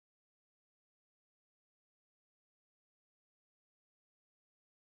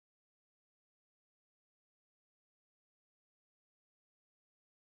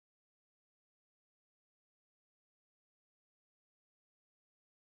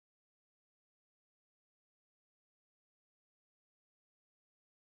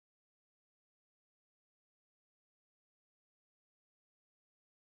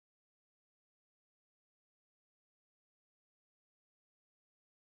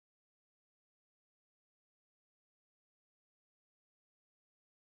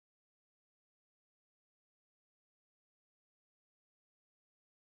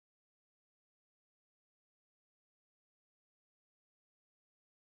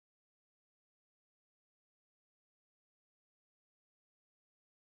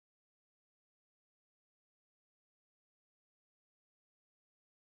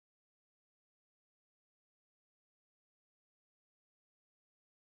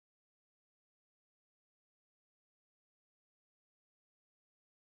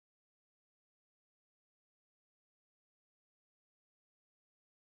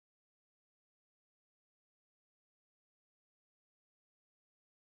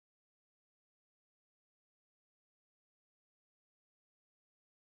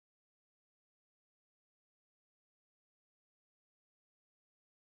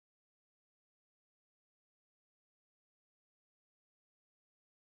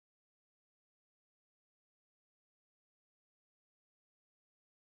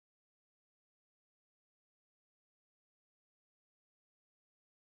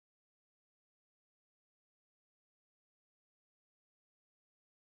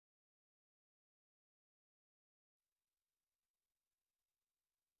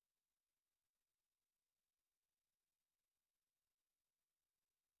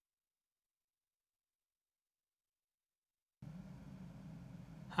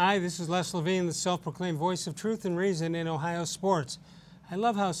Hi, this is Les-Levine, the self-proclaimed voice of truth and reason in Ohio sports. I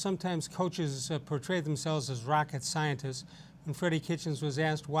love how sometimes coaches portray themselves as rocket scientists. When Freddie-Kitchens was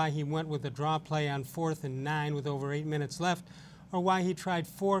asked why he went with a draw play on 4th and 9 with over 8 minutes left, or why he tried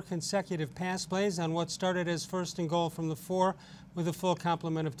 4 consecutive pass plays on what started as 1st and goal from the 4 with a full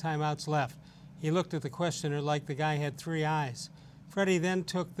complement of timeouts left, he looked at the questioner like the guy had 3 eyes. Freddie then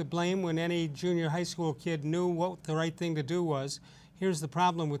took the blame when any junior high school kid knew what the right thing to do was. Here's the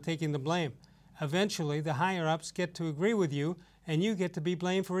problem with taking the blame. Eventually, the higher-ups get to agree with you, and you get to be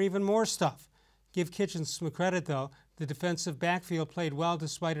blamed for even more stuff. Give Kitchens some credit, though. The defensive backfield played well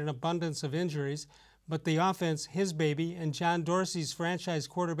despite an abundance of injuries, but the offense, his baby, and John Dorsey's franchise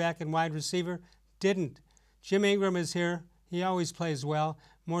quarterback and wide receiver didn't. Jim Ingraham is here. He always plays well.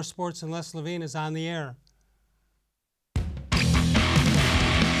 More Sports and Les-Levine is on the air.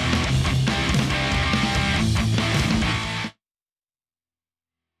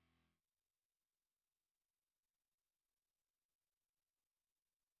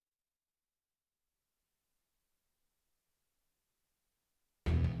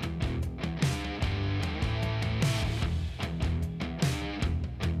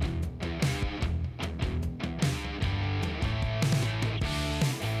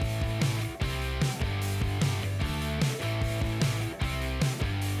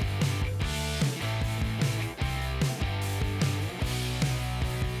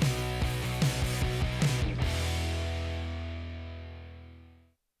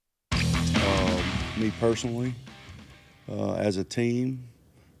 Me personally, as a team,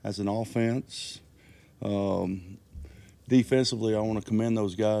 as an offense, defensively, I want to commend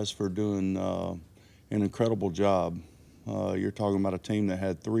those guys for doing an incredible job. You're talking about a team that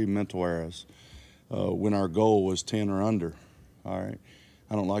had 3 mental errors when our goal was 10 or under. All right,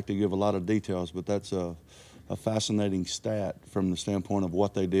 I don't like to give a lot of details, but that's a fascinating stat from the standpoint of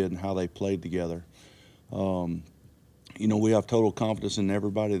what they did and how they played together. You know, we have total confidence in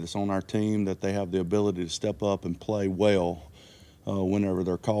everybody that's on our team that they have the ability to step up and play well whenever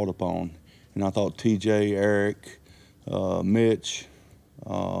they're called upon. And I thought TJ, Eric, Mitch,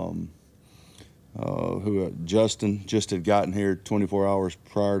 Justin just had gotten here 24 hours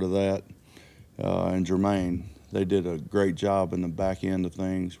prior to that, and Jermaine, they did a great job in the back end of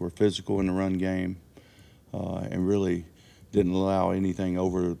things. We're physical in the run game and really didn't allow anything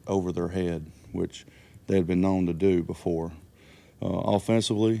over their head, which they had been known to do before.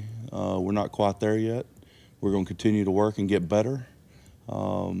 Offensively, we're not quite there yet. We're going to continue to work and get better,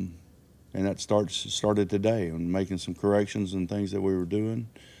 and that started today and making some corrections and things that we were doing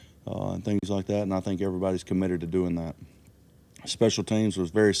and things like that, and I think everybody's committed to doing that. Special teams was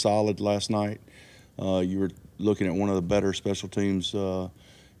very solid last night. You were looking at one of the better special teams in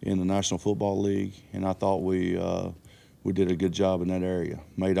the National Football League, and I thought we did a good job in that area.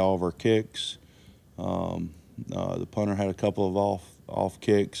 Made all of our kicks. The punter had a couple of off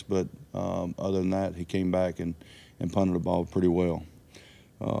kicks, but other than that, he came back and punted the ball pretty well.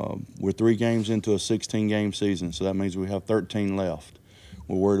 We're 3 games into a 16-game season, so that means we have 13 left.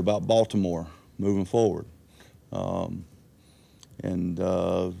 We're worried about Baltimore moving forward. You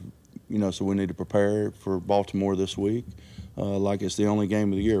know, so we need to prepare for Baltimore this week like it's the only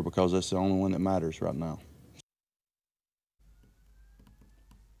game of the year, because that's the only one that matters right now.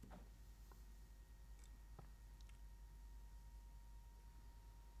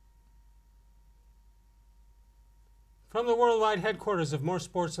 From the worldwide headquarters of More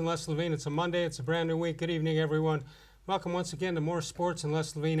Sports and Les-Levine, it's a Monday, it's a brand new week. Good evening, everyone. Welcome once again to More Sports and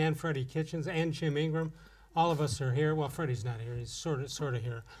Les-Levine and Freddie-Kitchens and Jim Ingraham. All of us are here. Well, Freddie's not here. He's sort of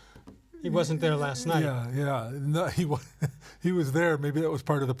here. He wasn't there last night. Yeah. No, he was there. Maybe that was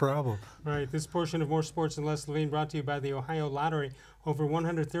part of the problem. Right. This portion of More Sports and Les-Levine brought to you by the Ohio Lottery. Over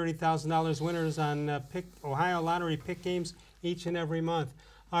 $130,000 winners on Ohio Lottery pick games each and every month.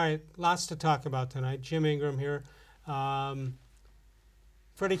 All right, lots to talk about tonight. Jim Ingraham here.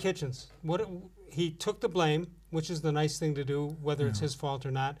 Freddie-Kitchens, he took the blame, which is the nice thing to do, whether it's his fault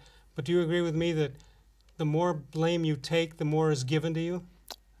or not. But do you agree with me that the more blame you take, the more is given to you?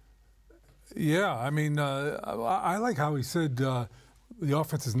 Yeah, I mean, I like how he said the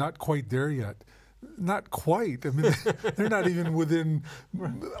offense is not quite there yet. Not quite. I mean, they're not even within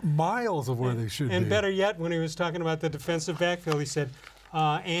miles of where they should be. And better yet, when he was talking about the defensive backfield, he said,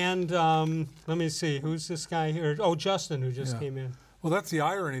 let me see, who's this guy here? Oh, Justin, who just came in. Well, that's the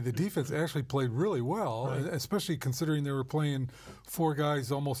irony. The defense actually played really well, right, especially considering they were playing 4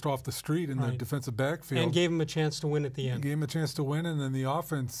 guys almost off the street in the defensive backfield. And gave them a chance to win at the end. Gave them a chance to win, and then the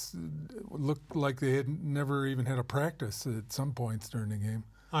offense looked like they had never even had a practice at some points during the game.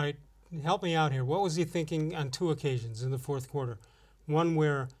 All right, help me out here. What was he thinking on 2 occasions in the fourth quarter? One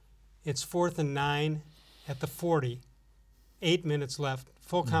where it's 4th and 9 at the 40, 8 minutes left,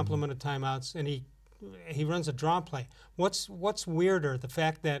 full complement of timeouts, and he runs a draw play. What's weirder, the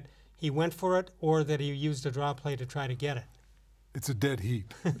fact that he went for it or that he used a draw play to try to get it? It's a dead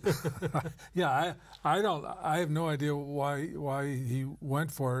heat. Yeah, I have no idea why he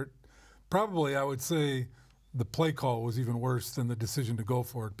went for it. Probably I would say the play call was even worse than the decision to go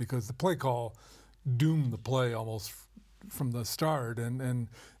for it, because the play call doomed the play almost from the start, and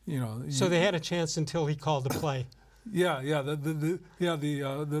you know. So they had a chance until he called the play. Yeah. The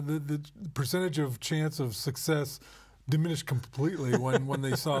percentage of chance of success diminished completely when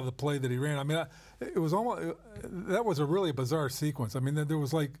they saw the play that he ran. I mean, it was almost, that was a really bizarre sequence. I mean, there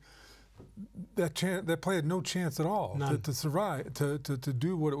was like that play had no chance at all to survive, to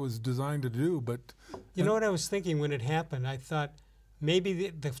do what it was designed to do. But you know what I was thinking when it happened? I thought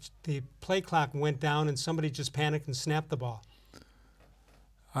maybe the play clock went down and somebody just panicked and snapped the ball.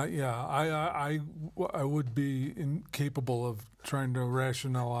 I would be incapable of trying to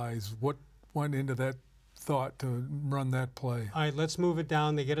rationalize what went into that thought to run that play. All right, let's move it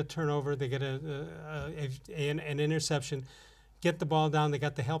down. They get a turnover. They get an interception. Get the ball down. They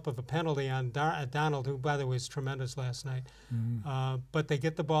got the help of a penalty on Donald, who, by the way, was tremendous last night. But they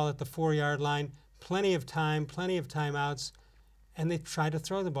get the ball at the 4-yard line. Plenty of time, plenty of timeouts, and they try to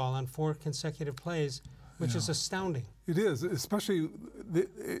throw the ball on 4 consecutive plays, which is astounding. It is, especially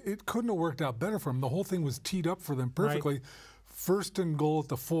it couldn't have worked out better for them. The whole thing was teed up for them perfectly. Right. 1st and goal at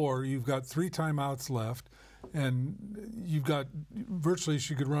the 4. You've got 3 timeouts left, and you've got virtually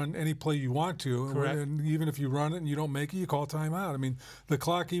you could run any play you want to. Correct. And even if you run it and you don't make it, you call timeout. I mean, the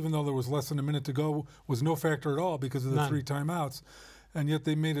clock, even though there was less than a minute to go, was no factor at all because of the 3 timeouts. And yet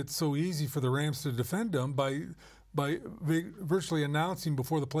they made it so easy for the Rams to defend them by virtually announcing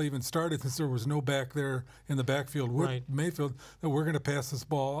before the play even started, since there was no back there in the backfield with Mayfield, that we're going to pass this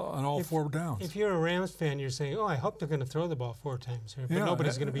ball on all 4 downs. If you're a Rams fan, you're saying, "Oh, I hope they're going to throw the ball 4 times here," but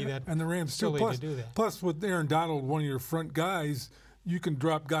nobody's going to be that and the Rams silly plus, to do that. Plus, with Aaron Donald, one of your front guys, you can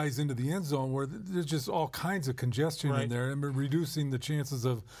drop guys into the end zone where there's just all kinds of congestion in there, and reducing the chances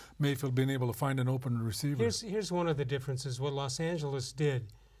of Mayfield being able to find an open receiver. Here's one of the differences. What Los Angeles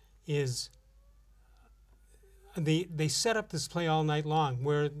did is they set up this play all night long,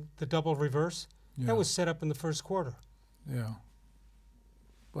 where the double reverse, that was set up in the first quarter. Yeah.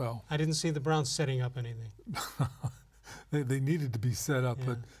 Well, I didn't see the Browns setting up anything. they needed to be set up,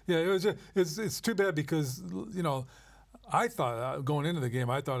 but it was it's too bad because, you know, I thought going into the game,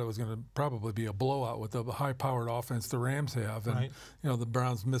 I thought it was going to probably be a blowout with the high-powered offense the Rams have, and you know, the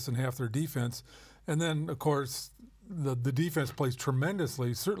Browns missing half their defense, and then of course the defense plays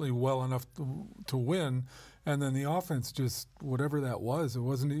tremendously, certainly well enough to win. And then the offense, just whatever that was, it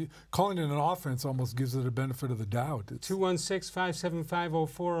wasn't calling it an offense almost gives it a benefit of the doubt.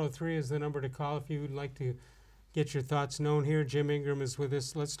 216-575-0403 is the number to call if you would like to get your thoughts known here. Jim Ingraham is with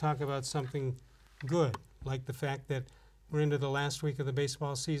us. Let's talk about something good, like the fact that we're into the last week of the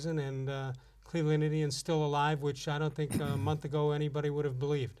baseball season and Cleveland Indians still alive, which I don't think a month ago anybody would have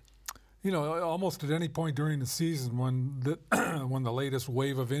believed. You know, almost at any point during the season when the latest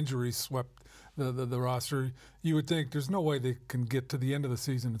wave of injuries swept the roster, you would think there's no way they can get to the end of the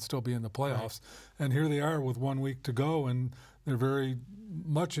season and still be in the playoffs. And here they are with 1 week to go, and they're very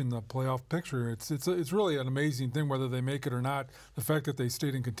much in the playoff picture. It's really an amazing thing whether they make it or not, the fact that they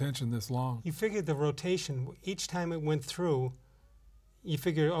stayed in contention this long. You figured the rotation, each time it went through, you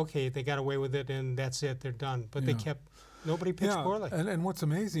figure, okay, they got away with it and that's it, they're done. But they kept... Nobody pitched poorly. And what's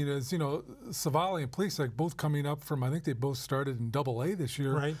amazing is, you know, Savali and Plesac both coming up from, I think they both started in Double-A this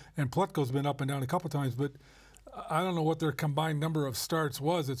year. Right. And Plutko's been up and down a couple times, but I don't know what their combined number of starts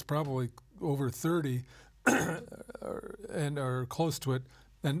was. It's probably over 30 or close to it.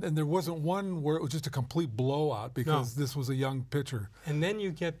 And there wasn't one where it was just a complete blowout because this was a young pitcher. And then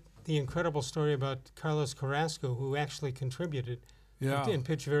you get the incredible story about Carlos Carrasco, who actually contributed. And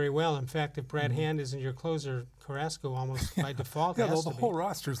pitch very well. In fact, if Brad Hand isn't your closer, Carrasco almost by default has to be. The whole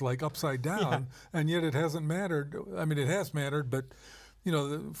roster's like upside down, and yet it hasn't mattered. I mean, it has mattered, but, you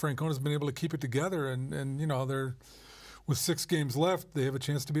know, Francona's been able to keep it together, and you know, they're with 6 games left, they have a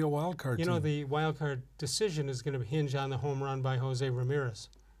chance to be a wild card team. You know, the wild card decision is going to hinge on the home run by Jose Ramirez.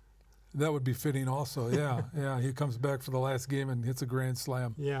 That would be fitting also, yeah. He comes back for the last game and hits a grand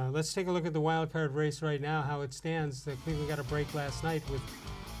slam. Yeah, let's take a look at the wild card race right now, how it stands. Cleveland got a break last night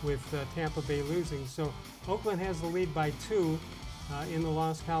with Tampa Bay losing. So Oakland has the lead by 2 in the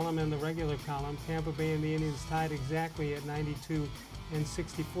loss column and the regular column. Tampa Bay and the Indians tied exactly at 92 and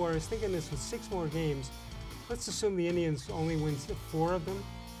 64. I was thinking this with 6 more games. Let's assume the Indians only win 4 of them.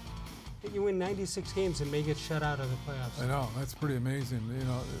 that you win 96 games and may get shut out of the playoffs. I know, that's pretty amazing. You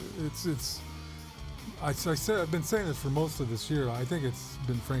know, I've been saying this for most of this year. I think it's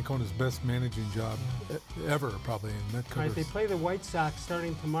been Francona's best managing job ever, probably. And that all right, they play the White Sox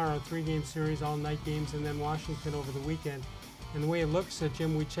starting tomorrow, 3-game series, all night games, and then Washington over the weekend. And the way it looks,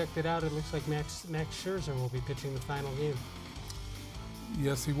 Jim, we checked it out, it looks like Max Scherzer will be pitching the final game.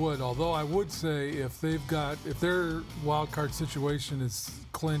 Yes, he would. Although I would say if their wild card situation is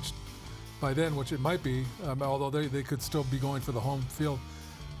clinched by then, which it might be, although they could still be going for the home field,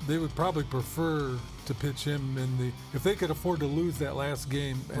 they would probably prefer to pitch him if they could afford to lose that last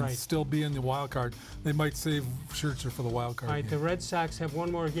game and still be in the wild card, they might save Scherzer for the wild card. All right, game. the Red Sox have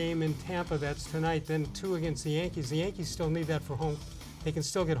one more game in Tampa. That's tonight. Then 2 against the Yankees. The Yankees still need that for home. They can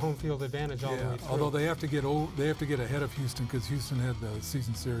still get home field advantage all the way through. Although they have to get ahead of Houston because Houston had the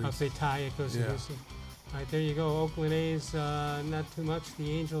season series. If they tie, it goes to Houston. All right, there you go. Oakland A's, not too much.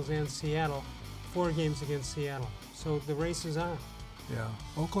 The Angels and Seattle, 4 games against Seattle. So the race is on. Yeah,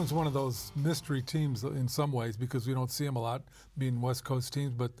 Oakland's one of those mystery teams in some ways because we don't see them a lot being West Coast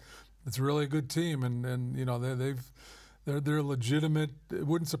teams, but it's a really good team, and you know they're legitimate. It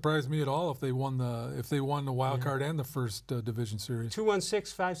wouldn't surprise me at all if they won the wild card and the first division series.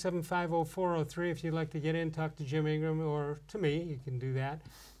 216-575-0403 if you'd like to get in, talk to Jim Ingraham or to me. You can do that.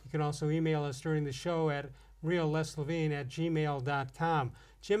 You can also email us during the show at real-les-levine@gmail.com.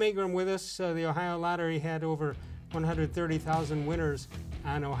 Jim Ingraham with us. The Ohio Lottery had over 130,000 winners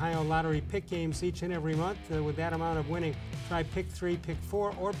on Ohio Lottery pick games each and every month. With that amount of winning, try pick 3, pick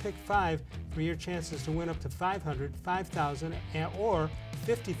 4, or pick 5 for your chances to win up to $500, $5,000, or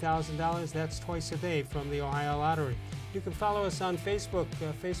 $50,000. That's twice a day from the Ohio Lottery. You can follow us on Facebook,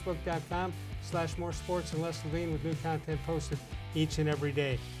 facebook.com/more-sports-and-les-levine with new content posted each and every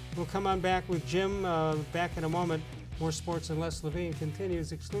day. We'll come on back with Jim back in a moment. More Sports and Les Levine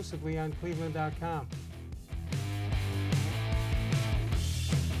continues exclusively on cleveland.com.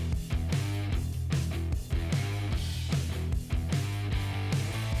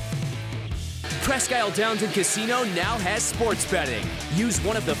 Presque Isle Downton Casino now has sports betting. Use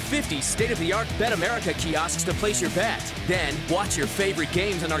one of the 50 state-of-the-art Bet America kiosks to place your bet. Then watch your favorite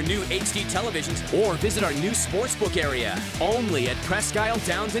games on our new HD televisions or visit our new sportsbook area. Only at Presque Isle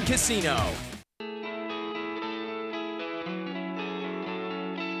Downton Casino.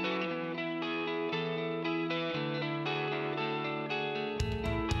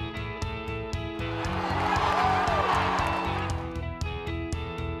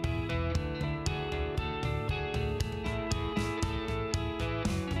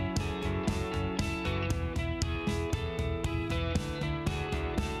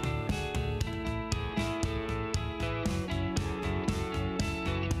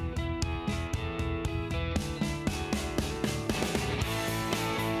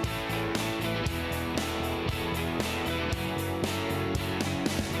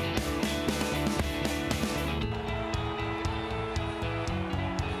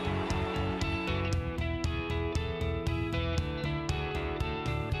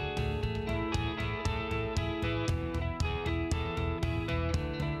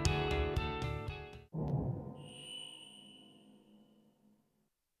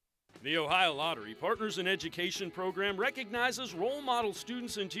 The Ohio Lottery Partners in Education program recognizes role model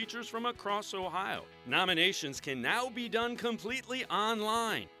students and teachers from across Ohio. Nominations can now be done completely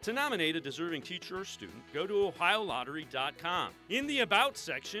online. To nominate a deserving teacher or student, go to ohiolottery.com. In the About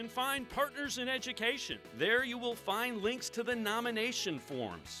section, find Partners in Education. There you will find links to the nomination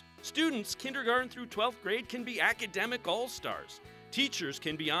forms. Students kindergarten through 12th grade can be academic all-stars. Teachers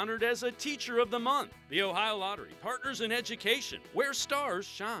can be honored as a Teacher of the Month. The Ohio Lottery Partners in Education, where stars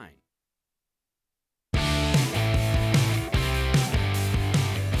shine.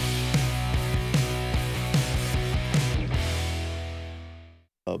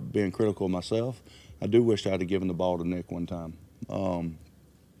 Being critical of myself, I do wish I'd have given the ball to Nick one time,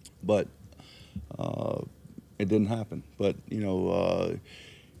 but it didn't happen. But you know,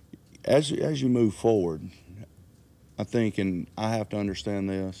 as you move forward, I think, and I have to understand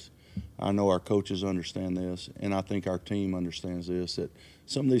this. I know our coaches understand this, and I think our team understands this. That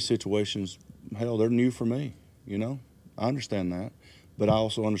some of these situations, hell, they're new for me. You know, I understand that, but I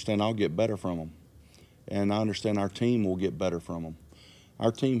also understand I'll get better from them, and I understand our team will get better from them.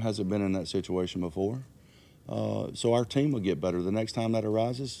 Our team hasn't been in that situation before, so our team will get better. The next time that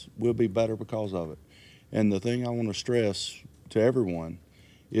arises, we'll be better because of it. And the thing I want to stress to everyone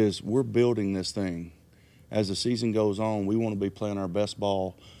is we're building this thing. As the season goes on, we want to be playing our best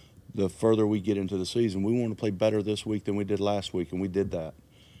ball the further we get into the season. We want to play better this week than we did last week, and we did that.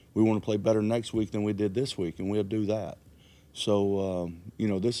 We want to play better next week than we did this week, and we'll do that. So, you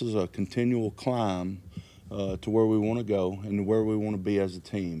know, this is a continual climb to where we want to go and where we want to be as a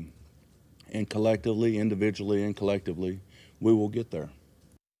team. And collectively, individually, and collectively, we will get there.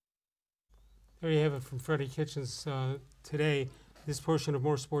 There you have it from Freddie-Kitchens today. This portion of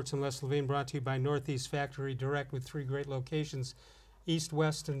More Sports and Les-Levine brought to you by Northeast Factory Direct with 3 great locations, east,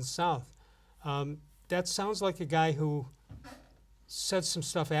 west, and south. That sounds like a guy who said some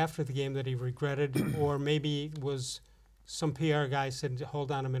stuff after the game that he regretted, or maybe was some PR guy said,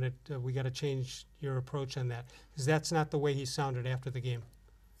 hold on a minute, we got to change your approach on that. Because that's not the way he sounded after the game.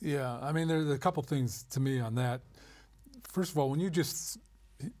 Yeah, I mean, there's a couple things to me on that. First of all, when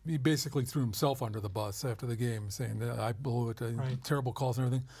he basically threw himself under the bus after the game, saying that I blew it, right. Terrible calls and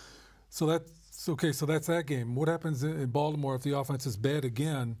everything. So that's okay. So that's that game. What happens in Baltimore if the offense is bad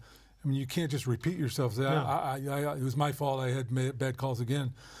again? I mean, you can't just repeat yourself. Say, No. it was my fault. I had bad calls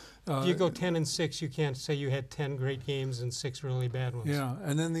again. If you go 10-6, you can't say you had 10 great games and 6 really bad ones. Yeah,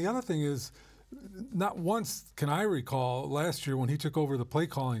 and then the other thing is, not once can I recall last year when he took over the play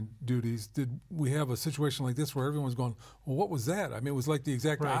calling duties did we have a situation like this where everyone's going, well, what was that? I mean, it was like the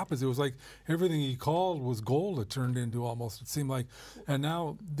exact opposite. It was like everything he called was gold. It turned into almost, it seemed like. And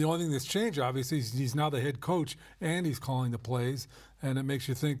now the only thing that's changed, obviously, is he's now the head coach and he's calling the plays. And it makes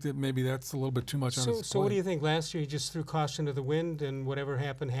you think that maybe that's a little bit too much on his plate. So what do you think? Last year he just threw caution to the wind and whatever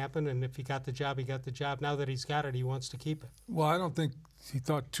happened, happened. And if he got the job, he got the job. Now that he's got it, he wants to keep it. Well, I don't think he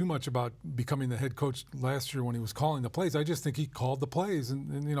thought too much about becoming the head coach last year when he was calling the plays. I just think he called the plays.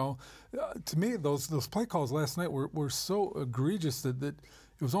 And you know, to me, those play calls last night were so egregious that it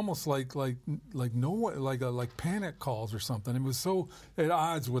was almost like no one, like panic calls or something. It was so at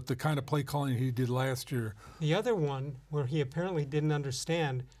odds with the kind of play calling he did last year. The other one where he apparently didn't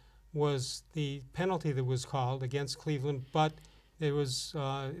understand was the penalty that was called against Cleveland, but there was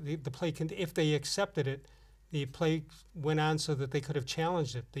the play. If they accepted it, the play went on so that they could have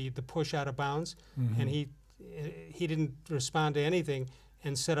challenged it, the push out of bounds, and he didn't respond to anything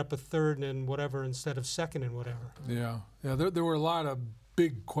and set up a 3rd and whatever instead of 2nd and whatever. Yeah. There were a lot of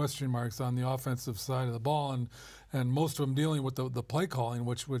big question marks on the offensive side of the ball, and most of them dealing with the play calling,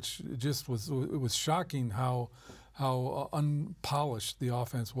 which just was shocking how unpolished the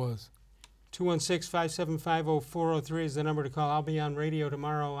offense was. 216-575-0403 is the number to call. I'll be on radio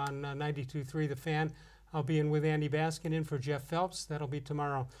tomorrow on 92.3 The Fan. I'll be in with Andy Baskin in for Jeff Phelps. That'll be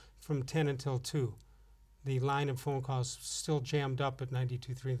tomorrow from 10 until 2. The line of phone calls still jammed up at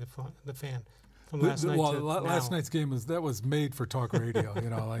 92.3 The Fan. From last night to last now. night's game was made for talk radio. You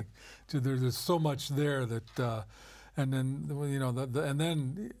know, like there's so much there that, and then you know, and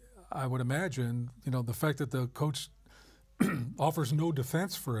then I would imagine, you know, the fact that the coach offers no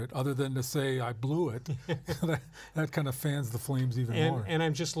defense for it other than to say I blew it, that kind of fans the flames even more. And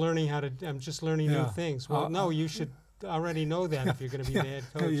I'm just learning new things. Well, no, you should already know that if you're going to be the head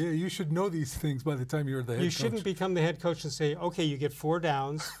coach. Yeah, you should know these things by the time you're the head coach. You shouldn't become the head coach and say, okay, you get 4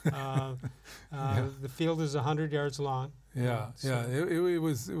 downs. The field is 100 yards long. It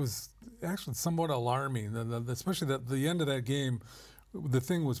was actually somewhat alarming, especially that the end of that game. The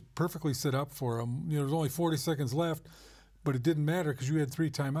thing was perfectly set up for him. You know, there was only 40 seconds left, but it didn't matter because you had 3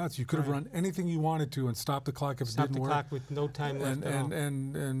 timeouts. You could have run anything you wanted to and stopped the clock if it didn't work. Stop the clock with no time left at all.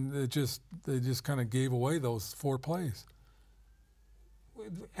 And they just kind of gave away those 4 plays.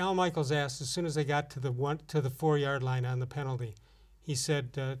 Al Michaels asked as soon as they got to the 4-yard line on the penalty, he said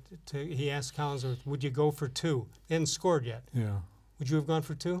he asked Collinsworth, "Would you go for 2?" They hadn't scored yet. Yeah. Would you have gone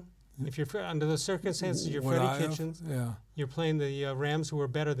for 2? If you're under the circumstances, you're Freddie-Kitchens. Yeah. You're playing the Rams, who are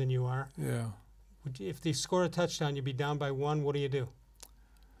better than you are. Yeah. If they score a touchdown, you'd be down by 1. What do you do?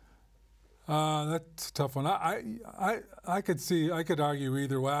 That's a tough one. I could argue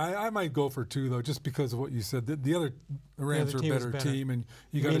either way. I might go for 2 though, just because of what you said. The Rams are a better team, and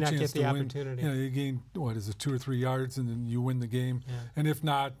you got a chance to win. Opportunity. You know, you gain 2 or 3 yards, and then you win the game. Yeah. And if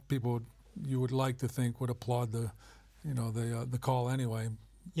not, people you would like to think would applaud the call anyway.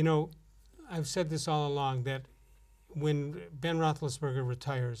 You know, I've said this all along that when Ben Roethlisberger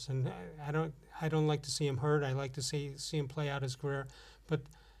retires, and I don't like to see him hurt. I like to see him play out his career, but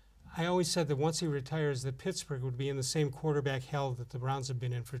I always said that once he retires, that Pittsburgh would be in the same quarterback hell that the Browns have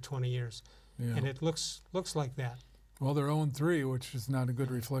been in for 20 years, and it looks like that. Well, they're 0-3, which is not a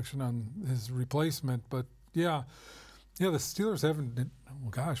good reflection on his replacement, but yeah, the Steelers haven't. Well,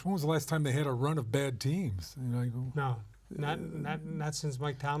 gosh, when was the last time they had a run of bad teams? You know, No. Not since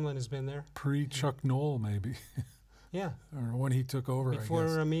Mike Tomlin has been there. Pre-Chuck Noll, maybe. Yeah. Or when he took over, Before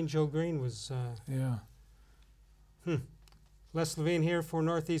I guess. Mean Joe Green was. Yeah. Les-Levine here for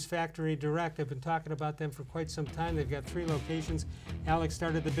Northeast Factory Direct. I've been talking about them for quite some time. They've got 3 locations. Alex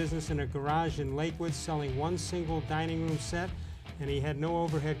started the business in a garage in Lakewood selling one single dining room set, and he had no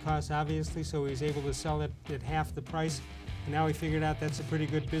overhead costs, obviously, so he was able to sell it at half the price. And now he figured out that's a pretty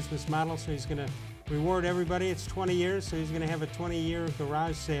good business model, so he's going to reward everybody. It's 20 years, so he's going to have a 20-year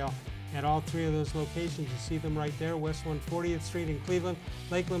garage sale at all 3 of those locations. You see them right there, West 140th Street in Cleveland,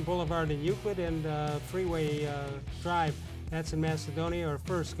 Lakeland Boulevard in Euclid, and Freeway Drive. That's in Macedonia. Or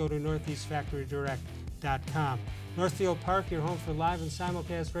first, go to northeastfactorydirect.com. Northfield Park, your home for live and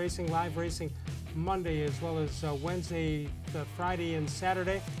simulcast racing. Live racing Monday as well as Wednesday, Friday, and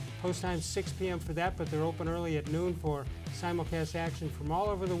Saturday. Post time 6 p.m. for that, but they're open early at noon for simulcast action from all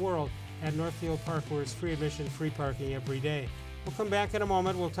over the world at Northfield Park, where it's free admission, free parking every day. We'll come back in a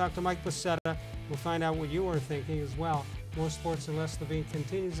moment. We'll talk to Mike Bassetta. We'll find out what you were thinking as well. More Sports and Les-Levine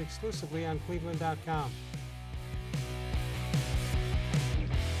continues exclusively on cleveland.com.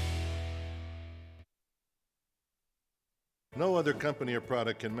 No other company or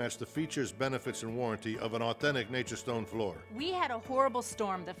product can match the features, benefits, and warranty of an authentic Nature Stone floor. We had a horrible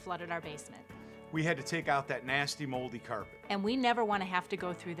storm that flooded our basement. We had to take out that nasty, moldy carpet. And we never want to have to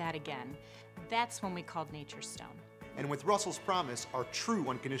go through that again. That's when we called Nature Stone. And with Russell's Promise, our true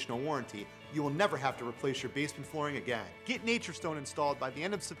unconditional warranty, you will never have to replace your basement flooring again. Get Nature Stone installed by the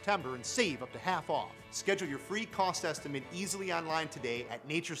end of September and save up to half off. Schedule your free cost estimate easily online today at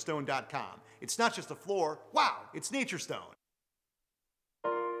naturestone.com. It's not just a floor, wow, it's Nature Stone.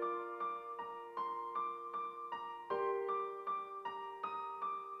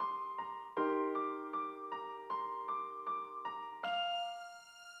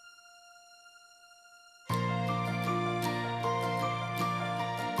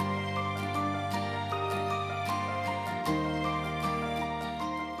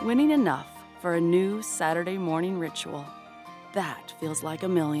 Winning enough for a new Saturday morning ritual. That feels like a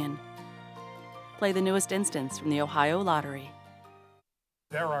million. Play the newest instance from the Ohio Lottery.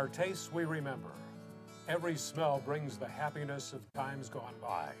 There are tastes we remember. Every smell brings the happiness of times gone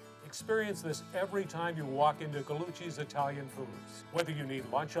by. Experience this every time you walk into Gallucci's Italian Foods. Whether you need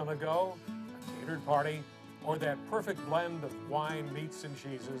lunch on the go, a catered party, or that perfect blend of wine, meats, and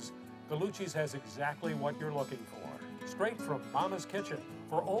cheeses, Gallucci's has exactly what you're looking for. Straight from Mama's Kitchen,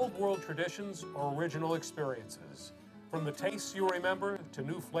 for old world traditions or original experiences. From the tastes you remember to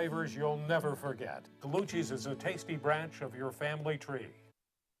new flavors you'll never forget. Gallucci's is a tasty branch of your family tree.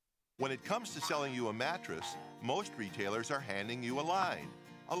 When it comes to selling you a mattress, most retailers are handing you a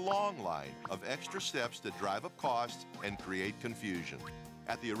long line of extra steps that drive up costs and create confusion.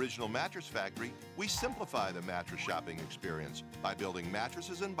 At the Original Mattress Factory, we simplify the mattress shopping experience by building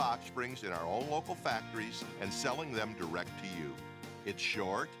mattresses and box springs in our own local factories and selling them direct to you. It's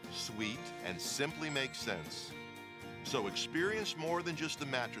short, sweet, and simply makes sense. So experience more than just a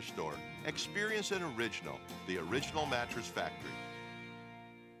mattress store. Experience an original, the Original Mattress Factory.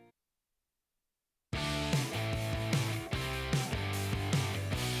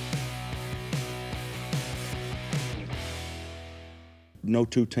 No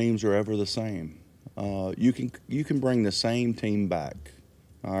 2 teams are ever the same. You can bring the same team back,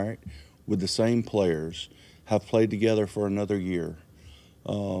 all right, with the same players, have played together for another year,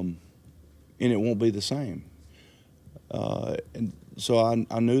 and it won't be the same. And so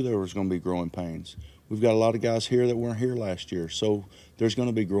I knew there was going to be growing pains. We've got a lot of guys here that weren't here last year, so there's going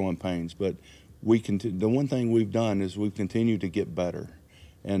to be growing pains. But the one thing we've done is we've continued to get better,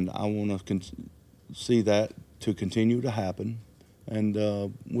 and I want to see that to continue to happen. And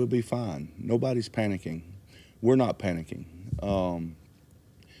we'll be fine. Nobody's panicking. We're not panicking.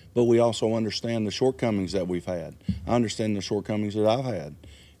 But we also understand the shortcomings that we've had. I understand the shortcomings that I've had.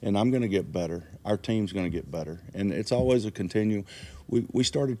 And I'm going to get better. Our team's going to get better. And it's always a continue. We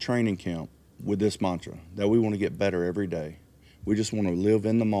started training camp with this mantra, that we want to get better every day. We just want to live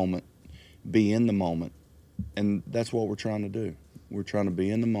in the moment, be in the moment. And that's what we're trying to do. We're trying to be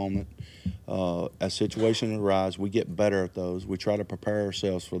in the moment. As situations arise, we get better at those. We try to prepare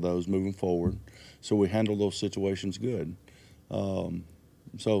ourselves for those moving forward, so we handle those situations good.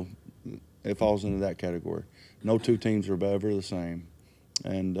 So it falls into that category. No 2 teams are ever the same.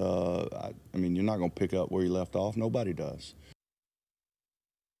 And, I mean, you're not going to pick up where you left off. Nobody does.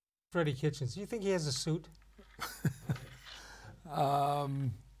 Freddie-Kitchens, do you think he has a suit?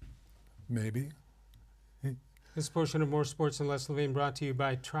 Maybe. This portion of More Sports and Les-Levine brought to you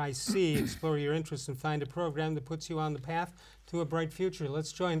by Tri-C. Explore your interests and find a program that puts you on the path to a bright future.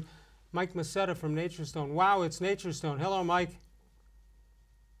 Let's join Mike Bassetta from Nature Stone. Wow, it's Nature Stone. Hello, Mike.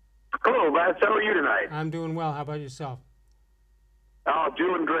 Hello, Lance. How are you tonight? I'm doing well. How about yourself? Oh,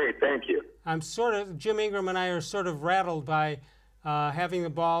 doing great. Thank you. Jim Ingram and I are sort of rattled by having the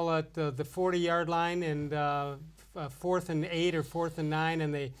ball at the 40-yard line and 4th and 8 or 4th and 9,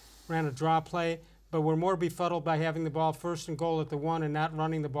 and they ran a draw play. But we're more befuddled by having the ball 1st and goal at the 1 and not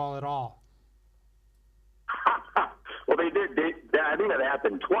running the ball at all. Well, they did. I think that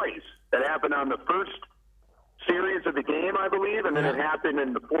happened twice. That happened on the first series of the game, I believe, and then it happened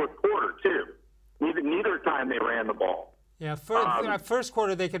in the 4th quarter, too. Neither time they ran the ball. Yeah, first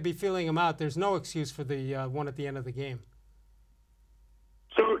quarter they could be feeling him out. There's no excuse for the one at the end of the game.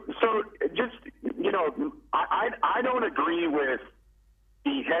 So just, I don't agree with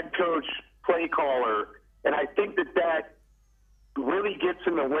the head coach, play caller, and I think that really gets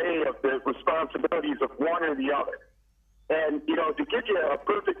in the way of the responsibilities of one or the other. And, to give you a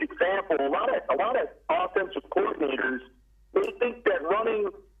perfect example, a lot of offensive coordinators, they think that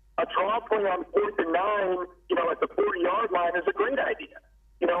running a draw play on 4th and 9, at the 40-yard line is a great idea.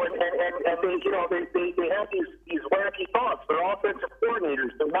 And they have these wacky thoughts. They're offensive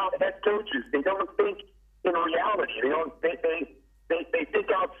coordinators. They're not head coaches. They don't think in reality. They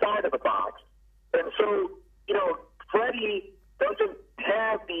think outside of the box. And so, Freddie doesn't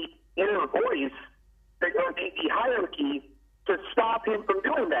have the inner voice or the hierarchy to stop him from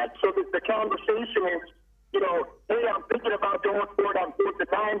doing that. So that the conversation is, hey, I'm thinking about going for it on 4th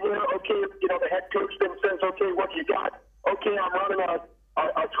and 9 here. Okay, the head coach then says, okay, what do you got? Okay, I'm running a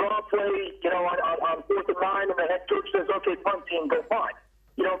draw play, on 4th and 9, and the head coach says, okay, punt team, go punt.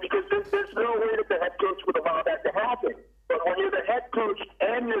 Because there's no way that the head coach would allow that to happen. But when you're the head coach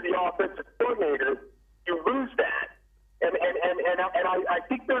and you're the offensive coordinator, you lose that. And I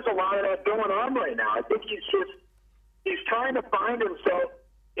think there's a lot of that going on right now. I think he's trying to find himself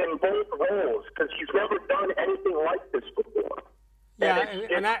in both roles because he's never done anything like this before. Yeah,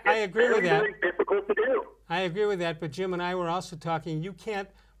 and I agree with that. It's very difficult to do. I agree with that, but Jim and I were also talking, you can't,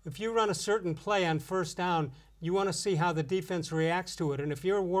 if you run a certain play on 1st down, you want to see how the defense reacts to it. And if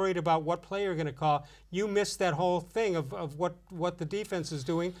you're worried about what play you're going to call, you miss that whole thing of what the defense is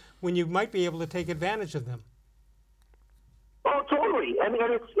doing when you might be able to take advantage of them. Oh, totally. I mean,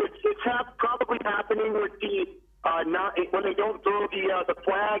 it's probably happening with the when they don't throw the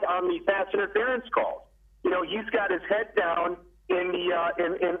flag on the pass interference calls. He's got his head down in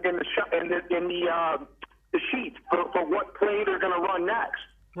the sheet for what play they're going to run next.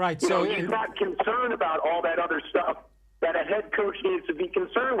 Right. So he's not concerned about all that other stuff that a head coach needs to be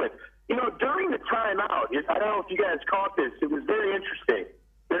concerned with. During the timeout, I don't know if you guys caught this. It was very interesting.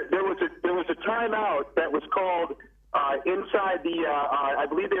 There was a timeout that was called inside the. I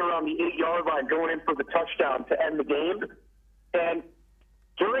believe they were on the 8-yard line going in for the touchdown to end the game. And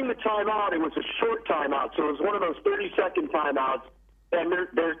during the timeout, it was a short timeout, so it was one of those 30-second timeouts. And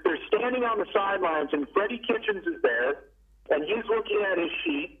they're standing on the sidelines, and Freddie-Kitchens is there, and he's looking at his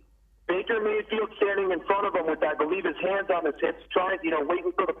sheet. Baker-Mayfield standing in front of him with, I believe, his hands on his hips, trying,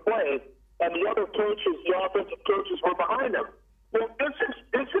 waiting for the play. And the other coaches, the offensive coaches, were behind him. Well, this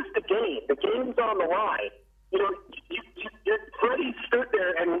is the game. The game's on the line. Freddie stood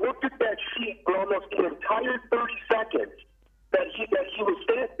there and looked at that sheet for almost the entire 30 seconds that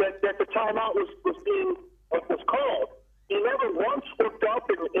the timeout was called. He never once looked up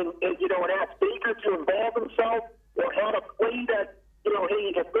and asked Baker to involve himself or had a play that,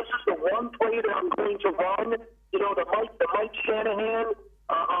 hey, if this is the one play that I'm going to run, the Mike Shanahan,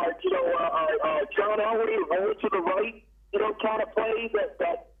 John Elway roll to the right, kind of play that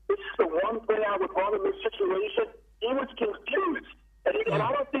this is the one play I would run in this situation. He was confused. And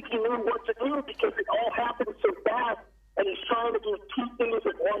I don't think he knew what to do because it all happened so fast, and he's trying to do two things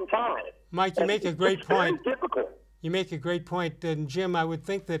at one time. Mike, you make a great point. It's very difficult. You make a great point. And, Jim, I would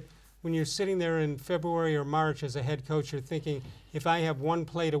think that when you're sitting there in February or March as a head coach, you're thinking, if I have one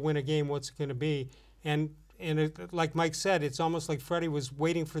play to win a game, what's it going to be? And like Mike said, it's almost like Freddie was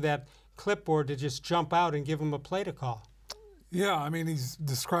waiting for that clipboard to just jump out and give him a play to call. Yeah, I mean, he's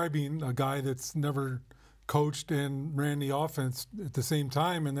describing a guy that's never coached and ran the offense at the same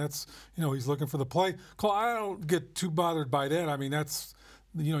time, and that's, he's looking for the play call. I don't get too bothered by that. I mean, that's,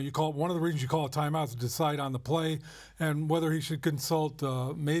 you call it, one of the reasons you call a timeout is to decide on the play and whether he should consult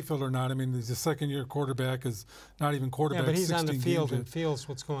Mayfield or not. I mean, he's a second-year quarterback, is not even quarterback. Yeah, but he's on the field and feels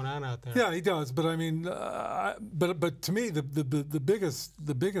what's going on out there. Yeah, he does. But I mean, but to me,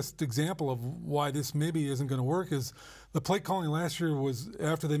 the biggest example of why this maybe isn't going to work is the play calling last year was,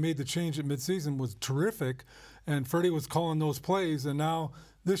 after they made the change at midseason, was terrific, and Freddie was calling those plays, and now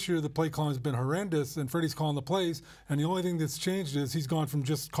this year the play calling has been horrendous, and Freddie's calling the plays, and the only thing that's changed is he's gone from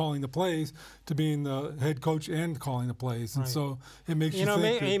just calling the plays to being the head coach and calling the plays, and so it makes you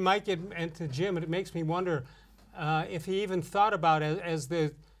think. Hey, Mike, and to Jim, it makes me wonder if he even thought about it as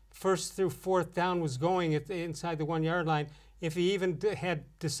the first through fourth down was going inside the 1 yard line, if he even had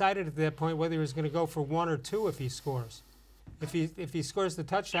decided at that point whether he was going to go for 1 or 2 if he scores. If he scores the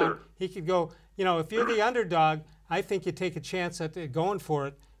touchdown, he could go. You know, if you're the underdog, I think you take a chance at going for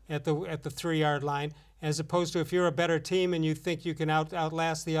it at the 3 yard line, as opposed to if you're a better team and you think you can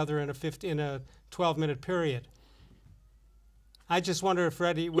outlast the other in a 12-minute period. I just wonder if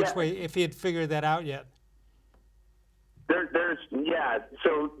Freddie, which way, if he had figured that out yet.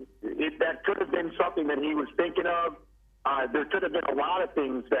 So that could have been something that he was thinking of. There could have been a lot of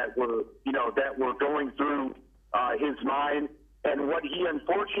things that were going through his mind. And what he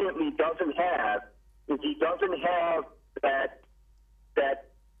unfortunately doesn't have is he doesn't have that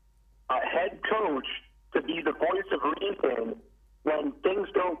head coach to be the voice of reason when things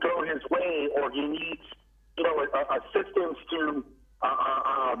don't go his way, or he needs, assistance to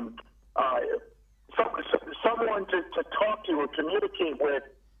someone to talk to or communicate with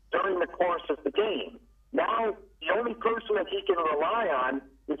during the course of the game. Now, the only person that he can rely on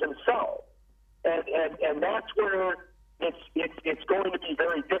is himself, and that's where it's going to be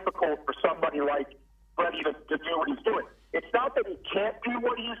very difficult for somebody like Freddie to do what he's doing. It's not that he can't do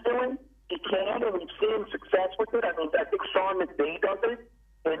what he's doing. He can, and we've seen success with it. I mean, I think Sean McVay does it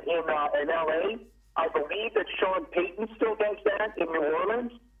in L.A. I believe that Sean Payton still does that in New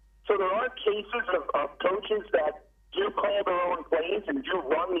Orleans. So there are cases of coaches that do call their own plays and do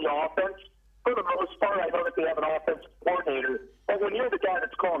run the offense. For the most part, I know that they have an offensive coordinator, but when you're the guy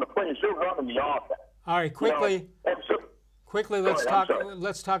that's calling the plays, you're running the offense. All right, quickly. Quickly,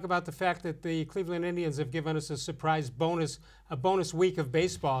 let's talk about the fact that the Cleveland Indians have given us a surprise bonus week of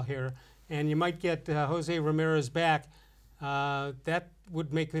baseball here, and you might get Jose Ramirez back. That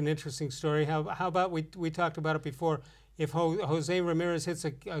would make an interesting story. How about we talked about it before? If Jose Ramirez hits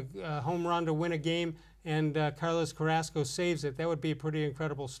a home run to win a game and Carlos Carrasco saves it, that would be a pretty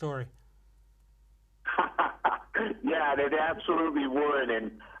incredible story. Yeah, it absolutely would,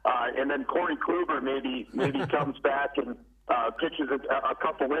 and then Corey Kluber maybe comes back and pitches a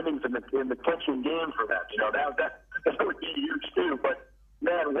couple innings in the pitching game for them. That would be huge too. But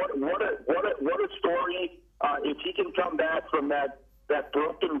man, what a story! If he can come back from that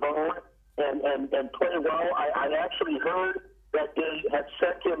broken bone and play well, I actually heard that they had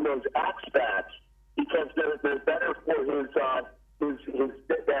sent him those axe bats because they're better for his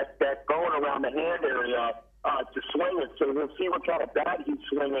that bone around the hand area to swing it. So we'll see what kind of bat he's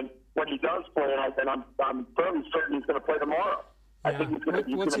swinging when he does play, and I'm fairly certain he's going to play tomorrow. Yeah. I think he's going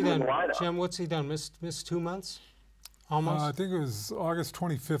to what's he be in done, the lineup. Jim? What's he done? Missed 2 months? Almost. I think it was August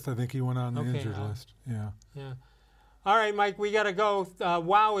 25th. I think he went on the injured list. Yeah. Yeah. All right, Mike, we got to go.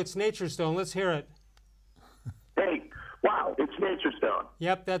 Wow, it's Nature Stone. Let's hear it. Hey, wow, it's Nature Stone.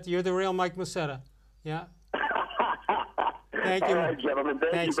 Yep, you're the real Mike Musetta. Yeah. Thank you. All right, gentlemen.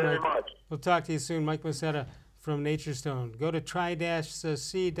 Thanks you very much. We'll talk to you soon. Mike Musetta from Nature Stone. Go to tri-c.edu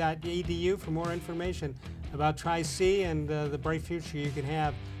for more information about Tri-C and the bright future you can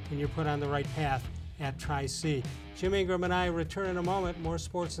have when you're put on the right path at Tri-C. Jim Ingraham and I return in a moment. More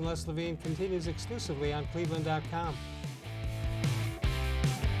Sports and Les-Levine continues exclusively on cleveland.com.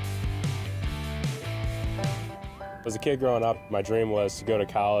 As a kid growing up, my dream was to go to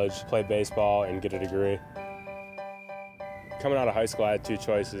college, play baseball, and get a degree. Coming out of high school, I had two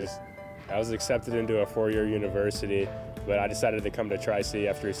choices. I was accepted into a 4-year university, but I decided to come to Tri-C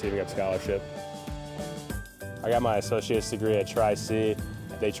after receiving a scholarship. I got my associate's degree at Tri-C.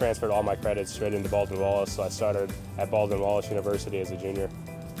 They transferred all my credits straight into Baldwin-Wallace, so I started at Baldwin-Wallace University as a junior.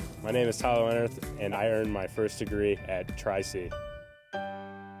 My name is Tyler Leonard, and I earned my first degree at Tri-C.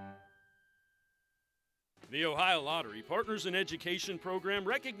 The Ohio Lottery Partners in Education program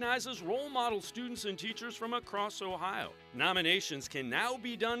recognizes role model students and teachers from across Ohio. Nominations can now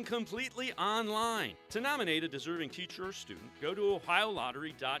be done completely online. To nominate a deserving teacher or student, go to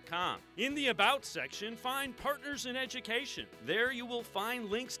ohiolottery.com. In the About section, find Partners in Education. There you will find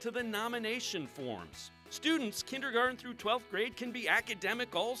links to the nomination forms. Students kindergarten through 12th grade can be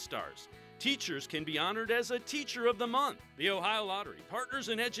academic all-stars. Teachers can be honored as a Teacher of the Month. The Ohio Lottery Partners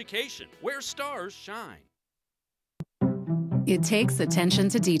in Education, where stars shine. It takes attention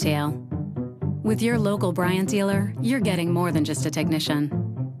to detail. With your local Bryant dealer, you're getting more than just a technician.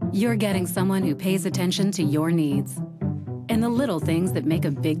 You're getting someone who pays attention to your needs and the little things that make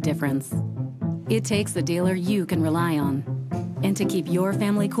a big difference. It takes a dealer you can rely on. And to keep your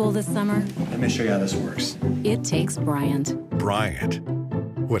family cool this summer, let me show you how this works. It takes Bryant. Bryant.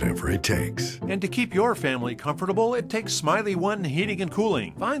 Whatever it takes. And to keep your family comfortable, it takes Smiley One Heating and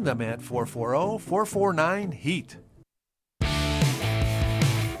Cooling. Find them at 440-449-HEAT.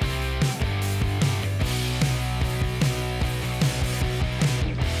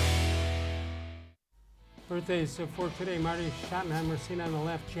 Birthdays for today: Marty Schottenheimer, seen on the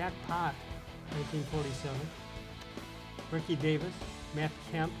left. Jack Pott, 1947. Ricky Davis, Matt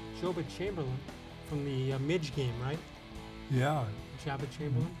Kemp, Joba Chamberlain from the Midge game, right? Yeah. Joba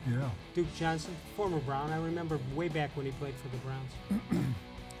Chamberlain. Yeah. Duke Johnson, former Brown. I remember way back when he played for the Browns.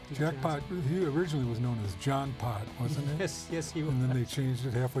 Jack Pott, he originally was known as John Pott, wasn't he? Yes, he was. And then they changed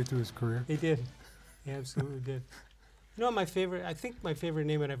it halfway through his career. They did. They absolutely did. You know, my favorite, I think my favorite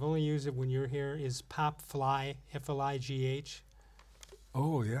name, and I've only used it when you're here, is Pop Fly, F-L-I-G-H.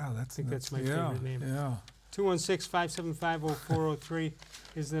 Oh, yeah. I think that's my favorite name. Yeah. 216-575-0403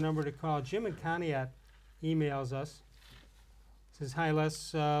 is the number to call. Jim in Conneaut emails us. Says, hi,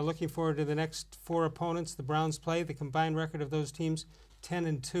 Les. Looking forward to the next 4 opponents the Browns play. The combined record of those teams,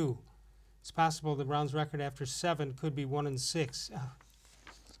 10-2. It's possible the Browns' record after 7 could be 1-6.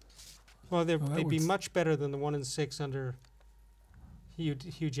 Well, they'd be much better than the 1-6 under Hugh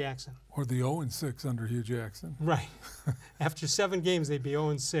Jackson. Or the 0-6 under Hugh Jackson. Right. After 7 games, they'd be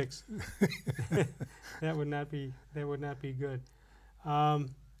 0-6. That would not be good. Let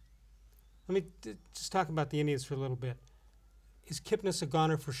me just talk about the Indians for a little bit. Is Kipnis a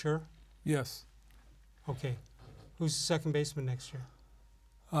goner for sure? Yes. Okay. Who's the second baseman next year?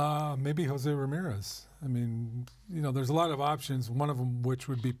 Maybe Jose Ramirez. I mean, you know, there's a lot of options. One of them, which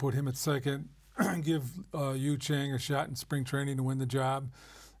would be put him at second, give Yu Chang a shot in spring training to win the job.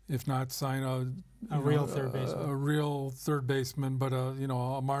 If not, sign a real third baseman. A real third baseman, but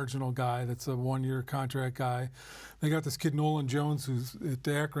a marginal guy that's a 1-year contract guy. They got this kid Nolan Jones who's at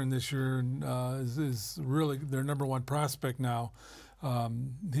Akron this year and is really their #1 prospect now.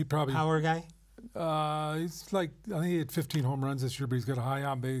 He probably power guy. He's like, I think he had 15 home runs this year, but he's got a high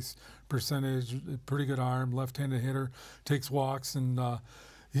on-base percentage, a pretty good arm, left-handed hitter, takes walks, and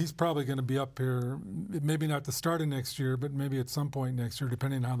he's probably going to be up here, maybe not the start of next year, but maybe at some point next year,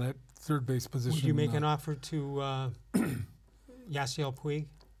 depending on how that third base position. Would you make an offer to Yasiel Puig?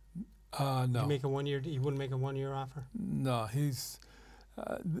 No. You wouldn't make a 1-year offer? No, he's...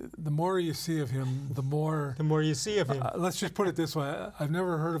 the more you see of him, the more... The more you see of him. Let's just put it this way. I've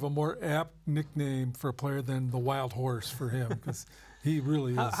never heard of a more apt nickname for a player than the Wild Horse for him, because he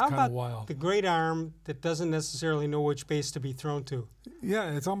really is kind of wild. How about the great arm that doesn't necessarily know which base to be thrown to?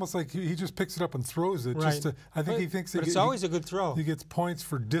 Yeah, it's almost like he just picks it up and throws it. Right. I think he thinks it's always a good throw. He gets points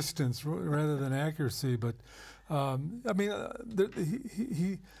for distance rather than accuracy. But, I mean,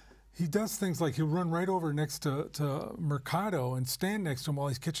 he does things like he'll run right over next to Mercado and stand next to him while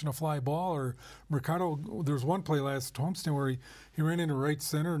he's catching a fly ball. Or Mercado, there was one play last homestand where he ran into right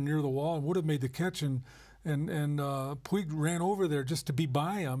center near the wall and would have made the catch, and Puig ran over there just to be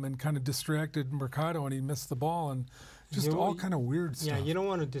by him and kind of distracted Mercado, and he missed the ball, and just all kind of weird stuff. Yeah, you don't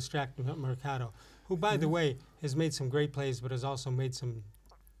want to distract Mercado, who, by the way, has made some great plays but has also made some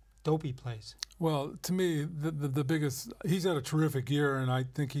dopey plays. Well, to me, the biggest, he's had a terrific year, and I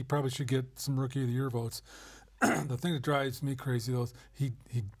think he probably should get some Rookie of the Year votes. The thing that drives me crazy, though, is he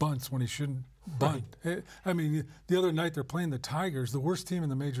bunts when he shouldn't bunt. Right. I mean, the other night they're playing the Tigers, the worst team in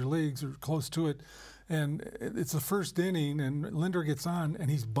the major leagues, or close to it, and it's the first inning, and Linder gets on, and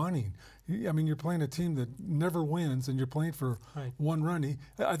he's bunting. I mean, you're playing a team that never wins, and you're playing for one run.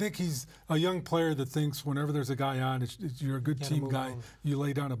 I think he's a young player that thinks whenever there's a guy on, you're a good team guy, you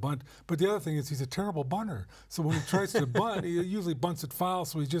lay down a bunt. But the other thing is he's a terrible bunter. So when he tries to bunt, he usually bunts it foul,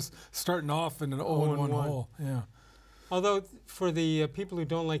 so he's just starting off in an 0-1 hole. Yeah. Although for the people who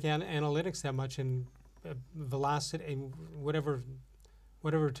don't like analytics that much and velocity, whatever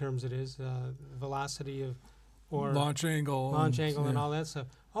terms it is, velocity of or launch angle and all that stuff.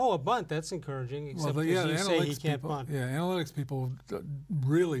 Oh, a bunt, that's encouraging, except you say he can't bunt. Yeah, analytics people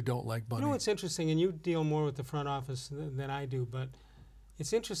really don't like bunting. You know what's interesting, and you deal more with the front office than I do, but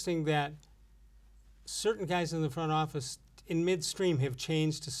it's interesting that certain guys in the front office in midstream have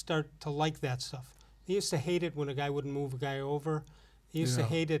changed to start to like that stuff. They used to hate it when a guy wouldn't move a guy over. They used to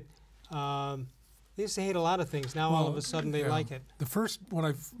hate it. They used to hate a lot of things. Now all of a sudden they like it.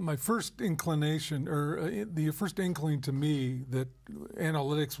 My first inclination, or the first inkling to me that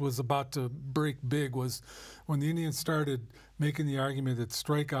analytics was about to break big was when the Indians started making the argument that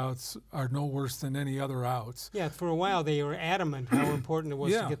strikeouts are no worse than any other outs. Yeah, for a while they were adamant how important it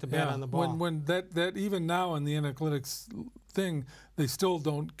was to get the bat on the ball. When that even now in the analytics thing, they still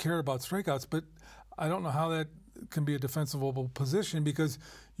don't care about strikeouts, but I don't know how that can be a defensible position, because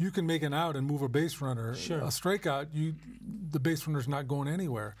you can make an out and move a base runner. Sure. A strikeout, the base runner's not going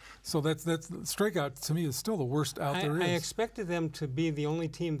anywhere. So that's strikeout to me is still the worst out there is. I expected them to be the only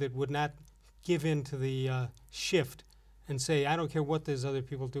team that would not give in to the shift and say, I don't care what those other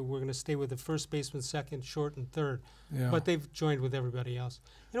people do, we're going to stay with the first baseman, second, short, and third. Yeah. But they've joined with everybody else.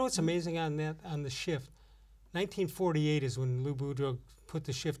 You know what's amazing on the shift? 1948 is when Lou Boudreau put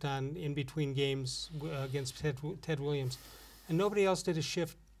the shift on in between games against Ted Williams. And nobody else did a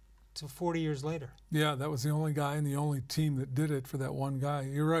shift till 40 years later. Yeah, that was the only guy and the only team that did it for that one guy.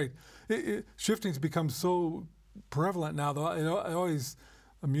 You're right. Shifting's become so prevalent now, though. It always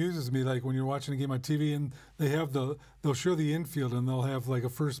amuses me, like when you're watching a game on TV and they'll show the infield and they'll have like a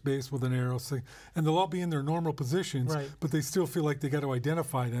first base with an arrow, and they'll all be in their normal positions, right, but they still feel like they got to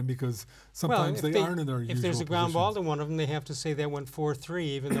identify them because sometimes they aren't in their usual If there's a ground positions. ball to one of them, they have to say that went 4-3,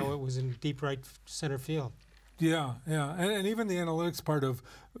 even though it was in deep right center field. Yeah, yeah, and even the analytics part of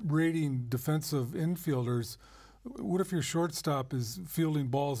rating defensive infielders. What if your shortstop is fielding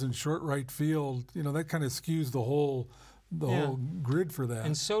balls in short right field? You know, that kind of skews the whole grid for that.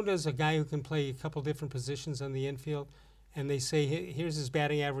 And so does a guy who can play a couple different positions on the infield. And they say, here's his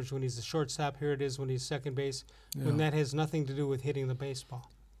batting average when he's a shortstop, here it is when he's second base, when that has nothing to do with hitting the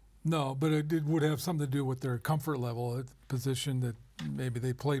baseball. No, but it would have something to do with their comfort level at position that maybe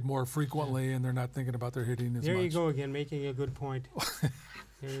they played more frequently and they're not thinking about their hitting as much. There you go again, making a good point.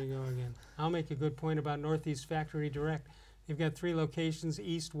 There you go again. I'll make a good point about Northeast Factory Direct. They've got 3 locations,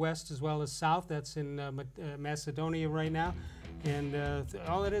 east, west, as well as south. That's in Macedonia right now. And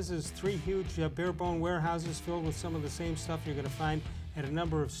all it is 3 huge bare-bone warehouses filled with some of the same stuff you're going to find at a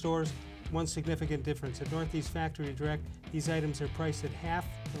number of stores. One significant difference. At Northeast Factory Direct, these items are priced at half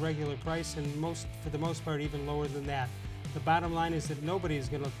the regular price and for the most part even lower than that. The bottom line is that nobody is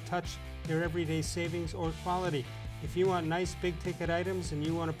going to touch their everyday savings or quality. If you want nice big-ticket items and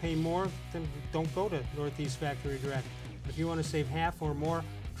you want to pay more, then don't go to Northeast Factory Direct. If you want to save half or more,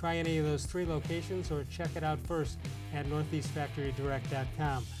 try any of those 3 locations or check it out first at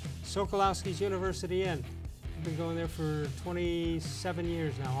northeastfactorydirect.com. Sokolowski's University Inn. I've been going there for 27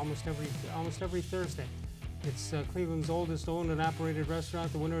 years now, almost every Thursday. It's Cleveland's oldest owned and operated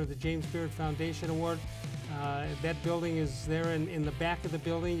restaurant, the winner of the James Beard Foundation Award. That building is there in the back of the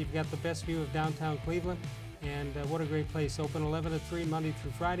building. You've got the best view of downtown Cleveland. And what a great place. Open 11 to 3 Monday through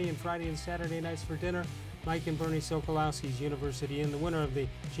Friday, and Friday and Saturday nights for dinner. Mike and Bernie Sokolowski's University Inn, the winner of the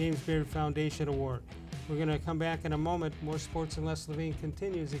James Beard Foundation Award. We're going to come back in a moment. More Sports and Les-levine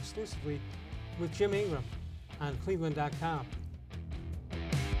continues exclusively with Jim Ingraham on cleveland.com.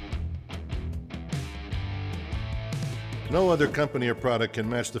 No other company or product can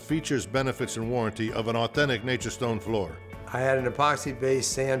match the features, benefits, and warranty of an authentic Nature Stone floor. I had an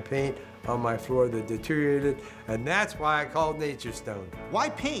epoxy-based sand paint on my floor that deteriorated, and that's why I called Nature Stone. Why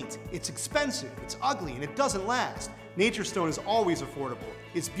paint? It's expensive, it's ugly, and it doesn't last. Nature Stone is always affordable.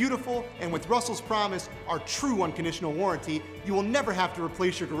 It's beautiful, and with Russell's Promise, our true unconditional warranty, you will never have to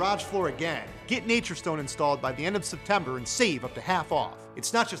replace your garage floor again. Get Nature Stone installed by the end of September and save up to half off.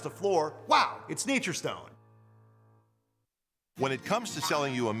 It's not just a floor, wow, it's Nature Stone. When it comes to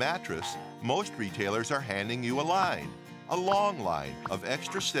selling you a mattress, most retailers are handing you a line. A long line of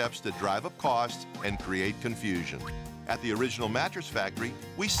extra steps that drive up costs and create confusion. At the Original Mattress Factory,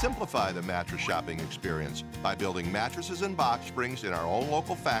 we simplify the mattress shopping experience by building mattresses and box springs in our own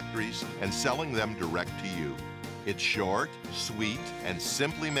local factories and selling them direct to you. It's short, sweet, and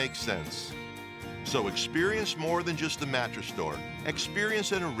simply makes sense. So experience more than just a mattress store.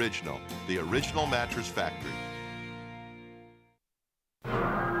 Experience an original, the Original Mattress Factory.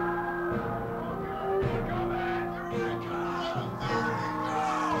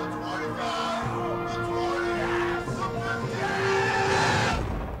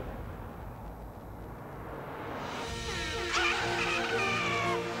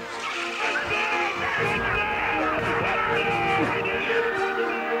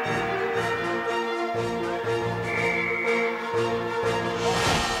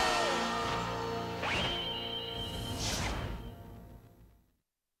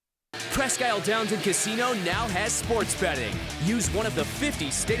 Presque Isle Downs and Casino now has sports betting. Use one of the 50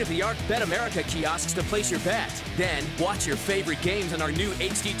 state-of-the-art Bet America kiosks to place your bet. Then watch your favorite games on our new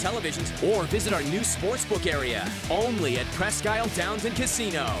HD televisions or visit our new sportsbook area. Only at Presque Isle Downs and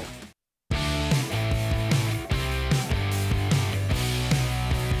Casino.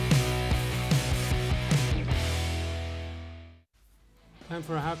 Time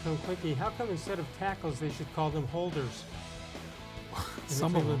for a How Come Quickie. How come instead of tackles they should call them holders?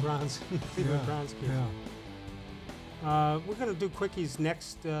 Some of them. Cleveland Browns game. We're going to do quickies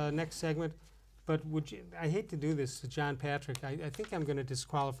next segment, but I hate to do this to John Patrick. I think I'm going to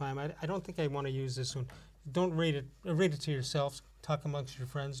disqualify him. I don't think I want to use this one. Don't read it. Read it to yourselves. Talk amongst your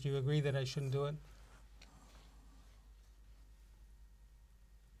friends. Do you agree that I shouldn't do it?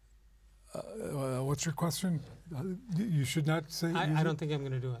 What's your question? You should not say. I don't think I'm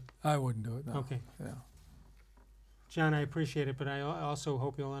going to do it. I wouldn't do it. No. Okay. Yeah. John, I appreciate it, but I also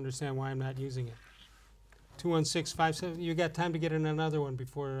hope you'll understand why I'm not using it. 216-57. You got time to get in another one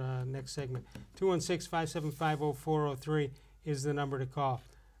before next segment. 216-575-0403 is the number to call.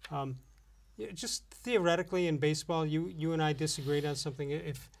 Just theoretically in baseball, you and I disagreed on something.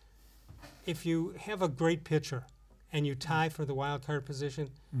 If you have a great pitcher and you tie for the wild card position,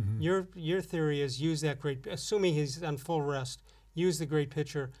 your theory is use that great, assuming he's on full rest, use the great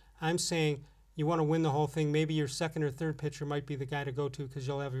pitcher. I'm saying you want to win the whole thing. Maybe your second or third pitcher might be the guy to go to because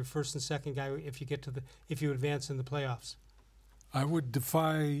you'll have your first and second guy if you advance in the playoffs. I would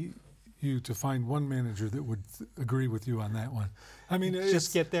defy you to find one manager that would agree with you on that one. I mean,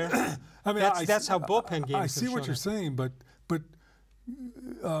 just get there. I mean, that's how bullpen games. I see what you're saying, but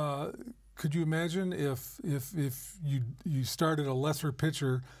could you imagine if you started a lesser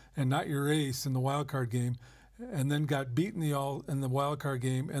pitcher and not your ace in the wild card game, and then got beaten in the wild card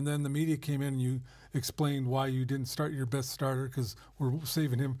game, and then the media came in and you explained why you didn't start your best starter because we're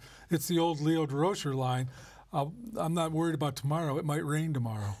saving him. It's the old Leo DeRocher line. I'm not worried about tomorrow. It might rain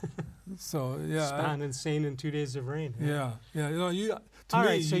tomorrow. So yeah, Spawn insane in 2 days of rain. Yeah. You know, All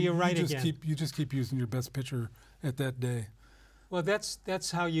right, so you're right just again. You just keep using your best pitcher at that day. Well,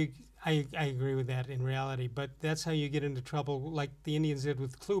 that's how you. I agree with that in reality, but that's how you get into trouble, like the Indians did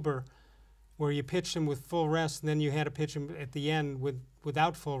with Kluber, where you pitched him with full rest, and then you had to pitch him at the end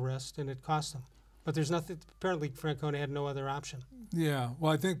without full rest, and it cost them. But there's nothing. Apparently, Francona had no other option. Yeah.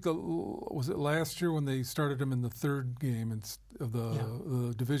 Well, I think was it last year when they started him in the third game of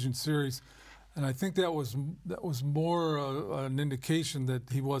the division series, and I think that was more an indication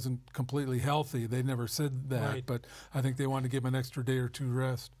that he wasn't completely healthy. They never said that, but I think they wanted to give him an extra day or two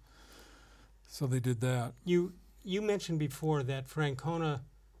rest, so they did that. You mentioned before that Francona,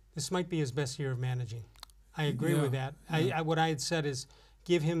 this might be his best year of managing. I agree with that. What I had said is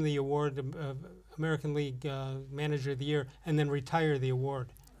give him the award of American League Manager of the Year and then retire the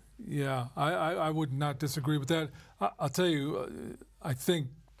award. Yeah, I would not disagree with that. I'll tell you, I think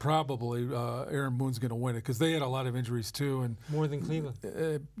probably Aaron Boone's going to win it because they had a lot of injuries too. And more than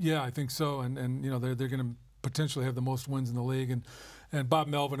Cleveland. Yeah, I think so. And you know, they're going to potentially have the most wins in the league. And Bob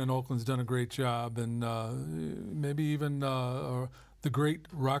Melvin in Oakland's done a great job. And maybe even the great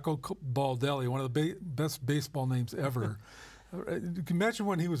Rocco Baldelli, one of the best baseball names ever. You can imagine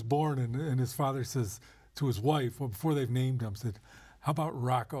when he was born and his father says to his wife, well, before they've named him, said, how about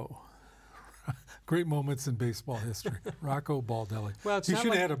Rocco? Great moments in baseball history. Rocco Baldelli. Well, he should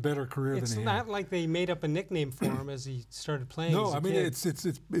have had a better career than he had. It's not like they made up a nickname for him as he started playing. No, as a I mean, kid.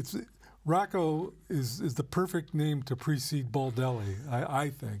 it's Rocco is the perfect name to precede Baldelli, I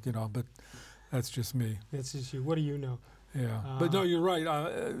think, you know, but that's just me. That's just you. What do you know? Yeah, but no, you're right.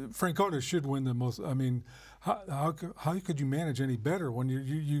 Francona should win the most. I mean, how could you manage any better when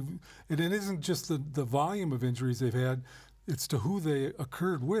you it isn't just the volume of injuries they've had, it's to who they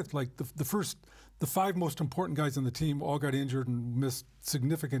occurred with. Like the five most important guys on the team all got injured and missed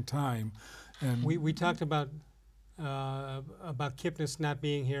significant time. And we talked about Kipnis not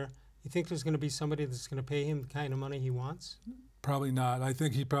being here. You think there's going to be somebody that's going to pay him the kind of money he wants? Probably not. I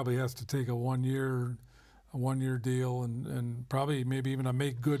think he probably has to take a one-year deal and probably maybe even a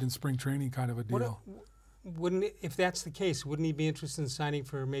make good in spring training kind of a deal. If that's the case, wouldn't he be interested in signing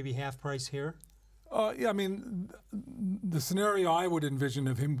for maybe half price here? Yeah, I mean, the scenario I would envision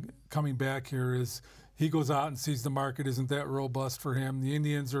of him coming back here is he goes out and sees the market isn't that robust for him. The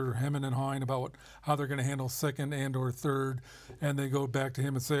Indians are hemming and hawing about how they're going to handle second and or third, and they go back to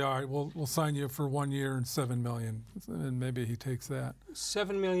him and say, all right, we'll sign you for 1 year and $7 million, and maybe he takes that.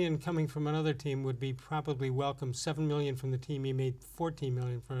 $7 million coming from another team would be probably welcome. $7 million from the team he made $14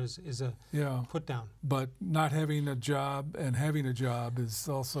 million for is a put down. But not having a job and having a job is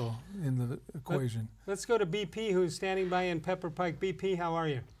also in the equation. Let's go to BP, who's standing by in Pepper Pike. BP, how are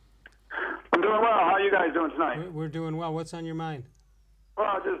you? I'm doing well. How are you guys doing tonight? We're doing well. What's on your mind?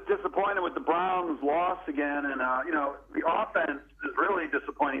 Well, just disappointed with the Browns' loss again, and you know, the offense is really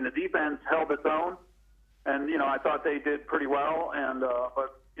disappointing. The defense held its own, and you know, I thought they did pretty well. And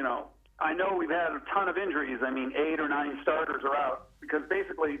but you know, I know we've had a ton of injuries. I mean, 8 or 9 starters are out because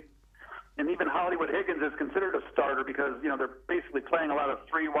basically, and even Hollywood Higgins is considered a starter because you know they're basically playing a lot of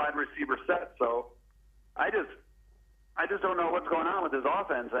 3 wide receiver sets. So I just don't know what's going on with this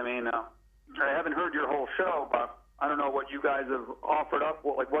offense. I mean. I haven't heard your whole show, but I don't know what you guys have offered up.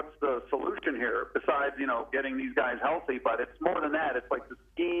 Like, what's the solution here besides, you know, getting these guys healthy? But it's more than that. It's like the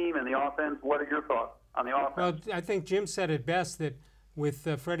scheme and the offense. What are your thoughts on the offense? Well, I think Jim said it best that with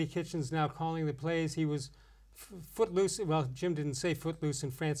Freddie-Kitchens now calling the plays, he was footloose. Well, Jim didn't say footloose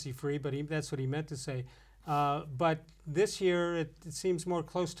and fancy-free, but that's what he meant to say. But this year, it seems more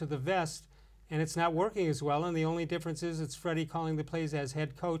close to the vest. And it's not working as well, and the only difference is it's Freddie calling the plays as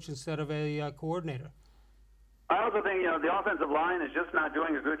head coach instead of a coordinator. I also think, the offensive line is just not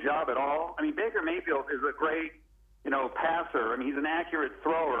doing a good job at all. I mean, Baker-Mayfield is a great, passer. I mean, he's an accurate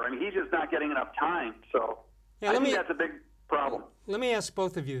thrower. I mean, he's just not getting enough time. So I think that's a big problem. Let me ask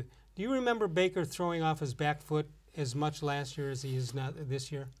both of you. Do you remember Baker throwing off his back foot as much last year as he is not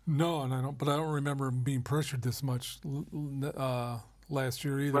this year? No, and I don't remember him being pressured this much last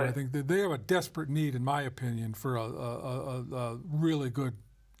year either. Right. I think that they have a desperate need, in my opinion, for a really good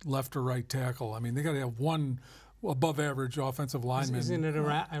left or right tackle. I mean, they got to have one above-average offensive lineman. Isn't it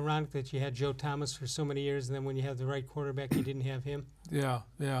ironic that you had Joe Thomas for so many years, and then when you have the right quarterback, you didn't have him? Yeah.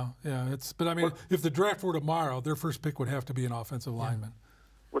 But I mean, if the draft were tomorrow, their first pick would have to be an offensive lineman.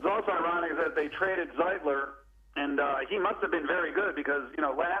 What's also ironic is that they traded Zeitler, and he must have been very good because,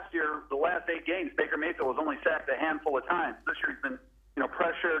 last year, the last 8 games, Baker-Mayfield was only sacked a handful of times. This year he's been,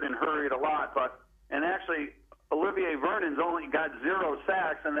 pressured and hurried a lot. And actually, Olivier Vernon's only got 0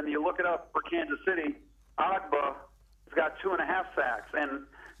 sacks, and then you look it up for Kansas City, Agba has got 2.5 sacks, and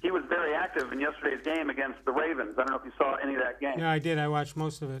he was very active in yesterday's game against the Ravens. I don't know if you saw any of that game. Yeah, I did. I watched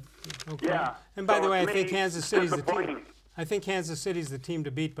most of it. Okay. Yeah. And by the way, I think Kansas City's the team. I think Kansas City's the team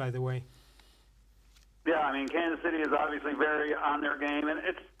to beat, by the way. Yeah, I mean, Kansas City is obviously very on their game, and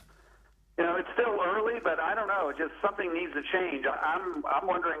it's still early, but I don't know. Just something needs to change. I'm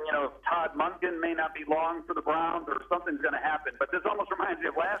wondering, if Todd Monken may not be long for the Browns or something's going to happen. But this almost reminds me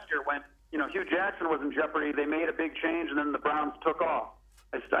of last year when, Hugh Jackson was in jeopardy. They made a big change, and then the Browns took off.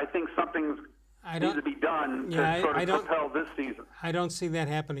 I think something needs to be done to sort of propel this season. I don't see that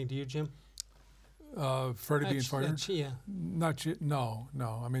happening. Do you, Jim? Freddie being fired? Yeah. No.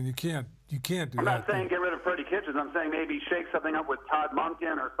 I mean, you can't do that. I'm not saying get rid of Freddie-Kitchens. I'm saying maybe shake something up with Todd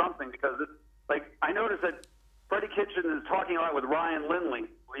Monken or something because, I noticed that Freddie-Kitchens is talking a lot with Ryan Lindley,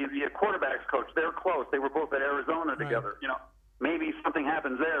 the quarterback's coach. They're close. They were both at Arizona together. Maybe something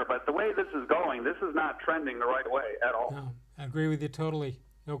happens there. But the way this is going, this is not trending the right way at all. No, I agree with you totally.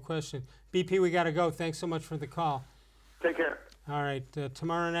 No question. BP, we got to go. Thanks so much for the call. Take care. All right.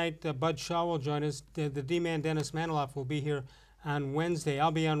 Tomorrow night, Bud Shaw will join us. The D-man Dennis Maniloff will be here on Wednesday.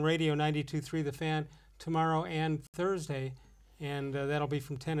 I'll be on radio 92.3 The Fan tomorrow and Thursday, and that'll be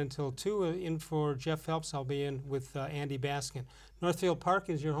from 10 until 2. In for Jeff Phelps, I'll be in with Andy Baskin. Northfield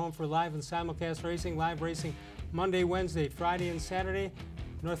Park is your home for live and simulcast racing. Live racing Monday, Wednesday, Friday, and Saturday.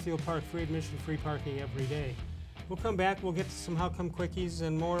 Northfield Park, free admission, free parking every day. We'll come back. We'll get to some How Come Quickies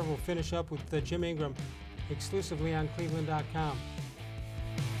and more. We'll finish up with Jim Ingraham exclusively on cleveland.com.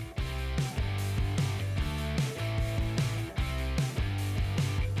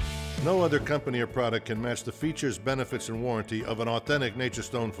 No other company or product can match the features, benefits, and warranty of an authentic Nature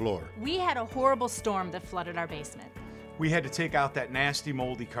Stone floor. We had a horrible storm that flooded our basement. We had to take out that nasty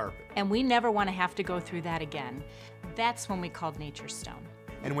moldy carpet. And we never want to have to go through that again. That's when we called Nature Stone.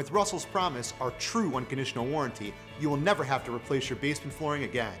 And with Russell's Promise, our true unconditional warranty, you will never have to replace your basement flooring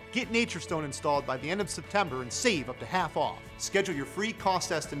again. Get Nature Stone installed by the end of September and save up to half off. Schedule your free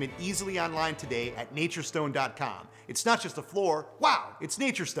cost estimate easily online today at naturestone.com. It's not just a floor, wow, it's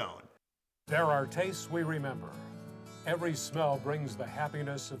Nature Stone. There are tastes we remember. Every smell brings the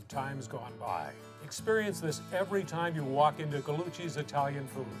happiness of times gone by. Experience this every time you walk into Gallucci's Italian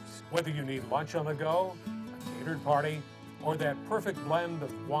Foods. Whether you need lunch on the go, a catered party, or that perfect blend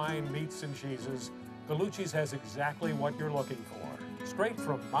of wine, meats, and cheeses, Gallucci's has exactly what you're looking for. Straight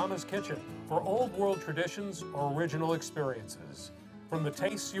from Mama's Kitchen for old world traditions or original experiences. From the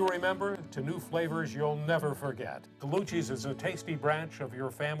tastes you remember to new flavors you'll never forget. Gallucci's is a tasty branch of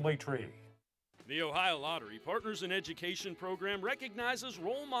your family tree. The Ohio Lottery Partners in Education program recognizes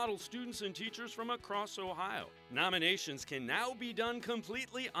role model students and teachers from across Ohio. Nominations can now be done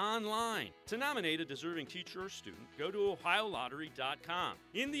completely online. To nominate a deserving teacher or student, go to ohiolottery.com.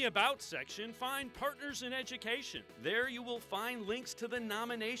 In the About section, find Partners in Education. There you will find links to the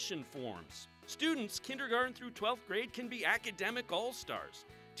nomination forms. Students, kindergarten through 12th grade, can be academic all-stars.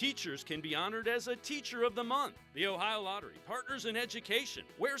 Teachers can be honored as a Teacher of the Month. The Ohio Lottery Partners in Education,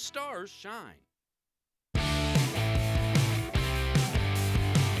 where stars shine.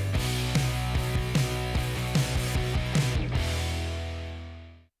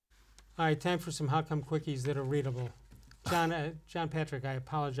 All right, time for some How Come Quickies that are readable. John Patrick, I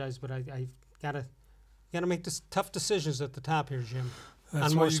apologize, but I gotta make tough decisions at the top here, Jim.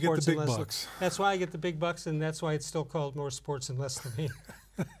 That's why you get the big bucks. That's why I get the big bucks, and that's why it's still called More Sports and Les-levine.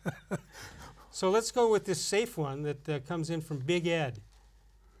 So let's go with this safe one that comes in from Big Ed.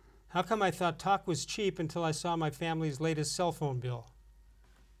 How come I thought talk was cheap until I saw my family's latest cell phone bill?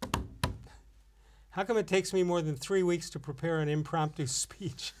 How come it takes me more than 3 weeks to prepare an impromptu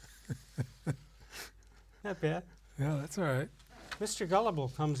speech? Not bad. Yeah, that's all right. Mr. Gullible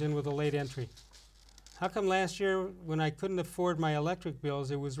comes in with a late entry. How come last year when I couldn't afford my electric bills,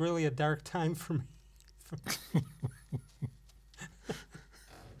 it was really a dark time for me?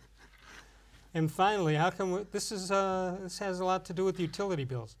 And finally, how come this has a lot to do with utility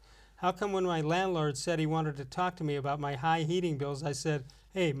bills? How come when my landlord said he wanted to talk to me about my high heating bills, I said,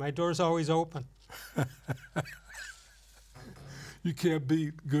 "Hey, my door's always open." You can't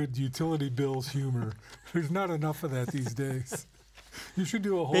beat good utility bills humor. There's not enough of that these days. You should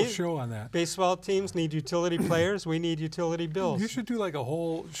do a whole show on that. Baseball teams need utility players. We need utility bills. You should do like a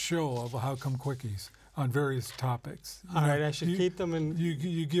whole show of How Come Quickies on various topics. All right, I should keep them in.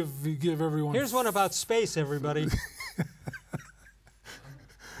 You give everyone. Here's one about space, everybody.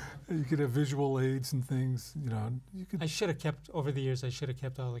 You could have visual aids and things. You know, you could. I should have kept over the years. I should have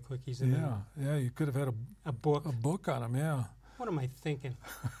kept all the quickies in there. Yeah. You could have had a book. A book on them. Yeah. What am I thinking?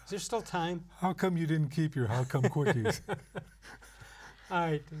 Is there still time? How come you didn't keep your How Come Quickies? All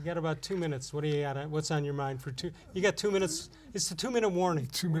right, you got about 2 minutes. What do you got? What's on your mind for two? You got 2 minutes. It's the 2 minute warning.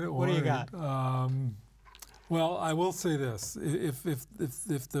 2 minute warning. What do you got? Well, I will say this: if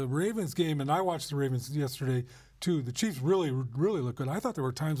the Ravens game, and I watched the Ravens yesterday too, the Chiefs really looked good. I thought there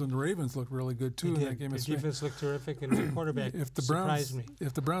were times when the Ravens looked really good too in that game. The defense looked terrific, and the quarterback surprised me.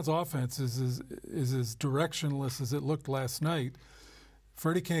 If the Browns' offense is as directionless as it looked last night,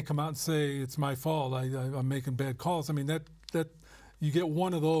 Freddie can't come out and say it's my fault. I'm making bad calls. I mean that you get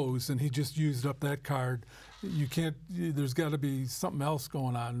one of those, and he just used up that card. You can't. There's got to be something else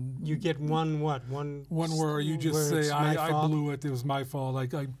going on. You get one what? One where you just say I blew it. It was my fault. I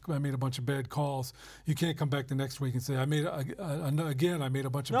made a bunch of bad calls. You can't come back the next week and say I made a bunch of bad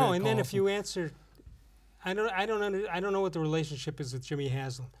calls. No, and then if you answer, I don't know what the relationship is with Jimmy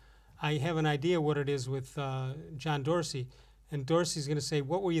Haslam. I have an idea what it is with John Dorsey, and Dorsey's going to say,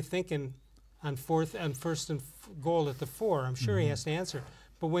 "What were you thinking on first and goal at the 4?" I'm sure he has to answer.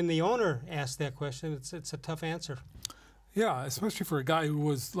 But when the owner asks that question, it's a tough answer. Yeah, especially for a guy who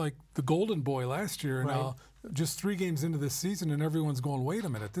was like the golden boy last year, and now just 3 games into this season, and everyone's going, "Wait a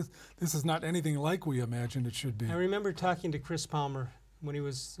minute, this is not anything like we imagined it should be." I remember talking to Chris Palmer when he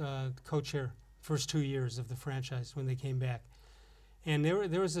was coach here, first 2 years of the franchise when they came back, and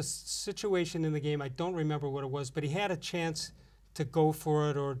there was a situation in the game. I don't remember what it was, but he had a chance to go for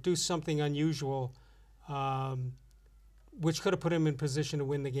it or do something unusual, which could have put him in position to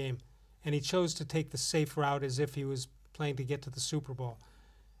win the game. And he chose to take the safe route as if he was playing to get to the Super Bowl.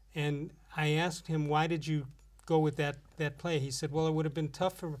 And I asked him, why did you go with that play? He said, well, it would have been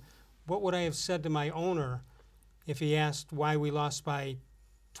tougher. What would I have said to my owner if he asked why we lost by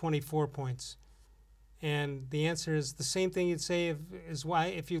 24 points? And the answer is the same thing you'd say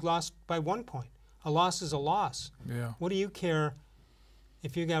if you lost by 1 point. A loss is a loss. Yeah. What do you care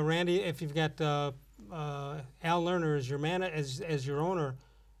if you got Al Lerner as your man as your owner?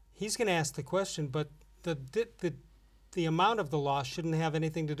 He's going to ask the question, but the amount of the loss shouldn't have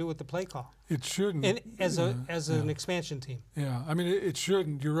anything to do with the play call. It shouldn't. And as an expansion team. Yeah, I mean it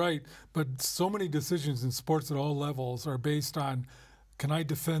shouldn't. You're right. But so many decisions in sports at all levels are based on, can I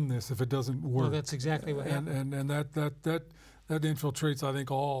defend this if it doesn't work? Well, that's exactly what happened. And that infiltrates, I think,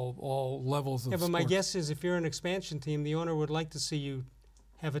 all levels of sports. Yeah, but my guess is if you're an expansion team, the owner would like to see you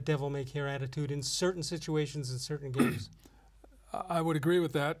have a devil-may-care attitude in certain situations in certain games. I would agree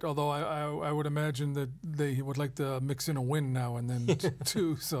with that, although I would imagine that they would like to mix in a win now and then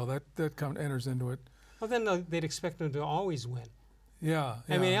too, so that kind of enters into it. Well, then they'd expect them to always win. Yeah.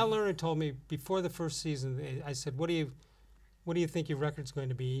 I mean, Al Lerner told me before the first season, I said, what do you think your record's going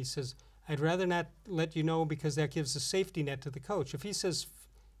to be? He says, I'd rather not let you know because that gives a safety net to the coach. If he says,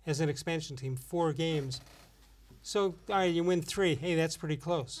 as an expansion team, 4 games, so all right, you win 3. Hey, that's pretty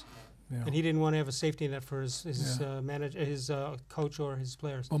close. Yeah. And he didn't want to have a safety net for his manager, his coach, or his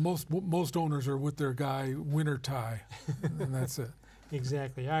players. Well, most owners are with their guy, win or tie, and that's it.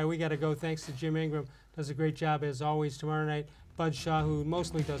 Exactly. All right, we got to go. Thanks to Jim Ingraham. Does a great job as always tomorrow night. Bud Shaw, who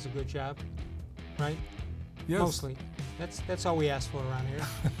mostly does a good job, right? Yes. Mostly. That's all we ask for around here.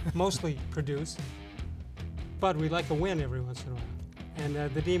 Mostly produce. But we like a win every once in a while. And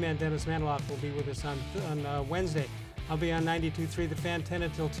the D-Man, Dennis Mandeloff, will be with us on Wednesday. I'll be on 92.3 The Fan, 10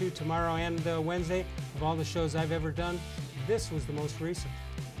 until 2 tomorrow and Wednesday. Of all the shows I've ever done, this was the most recent.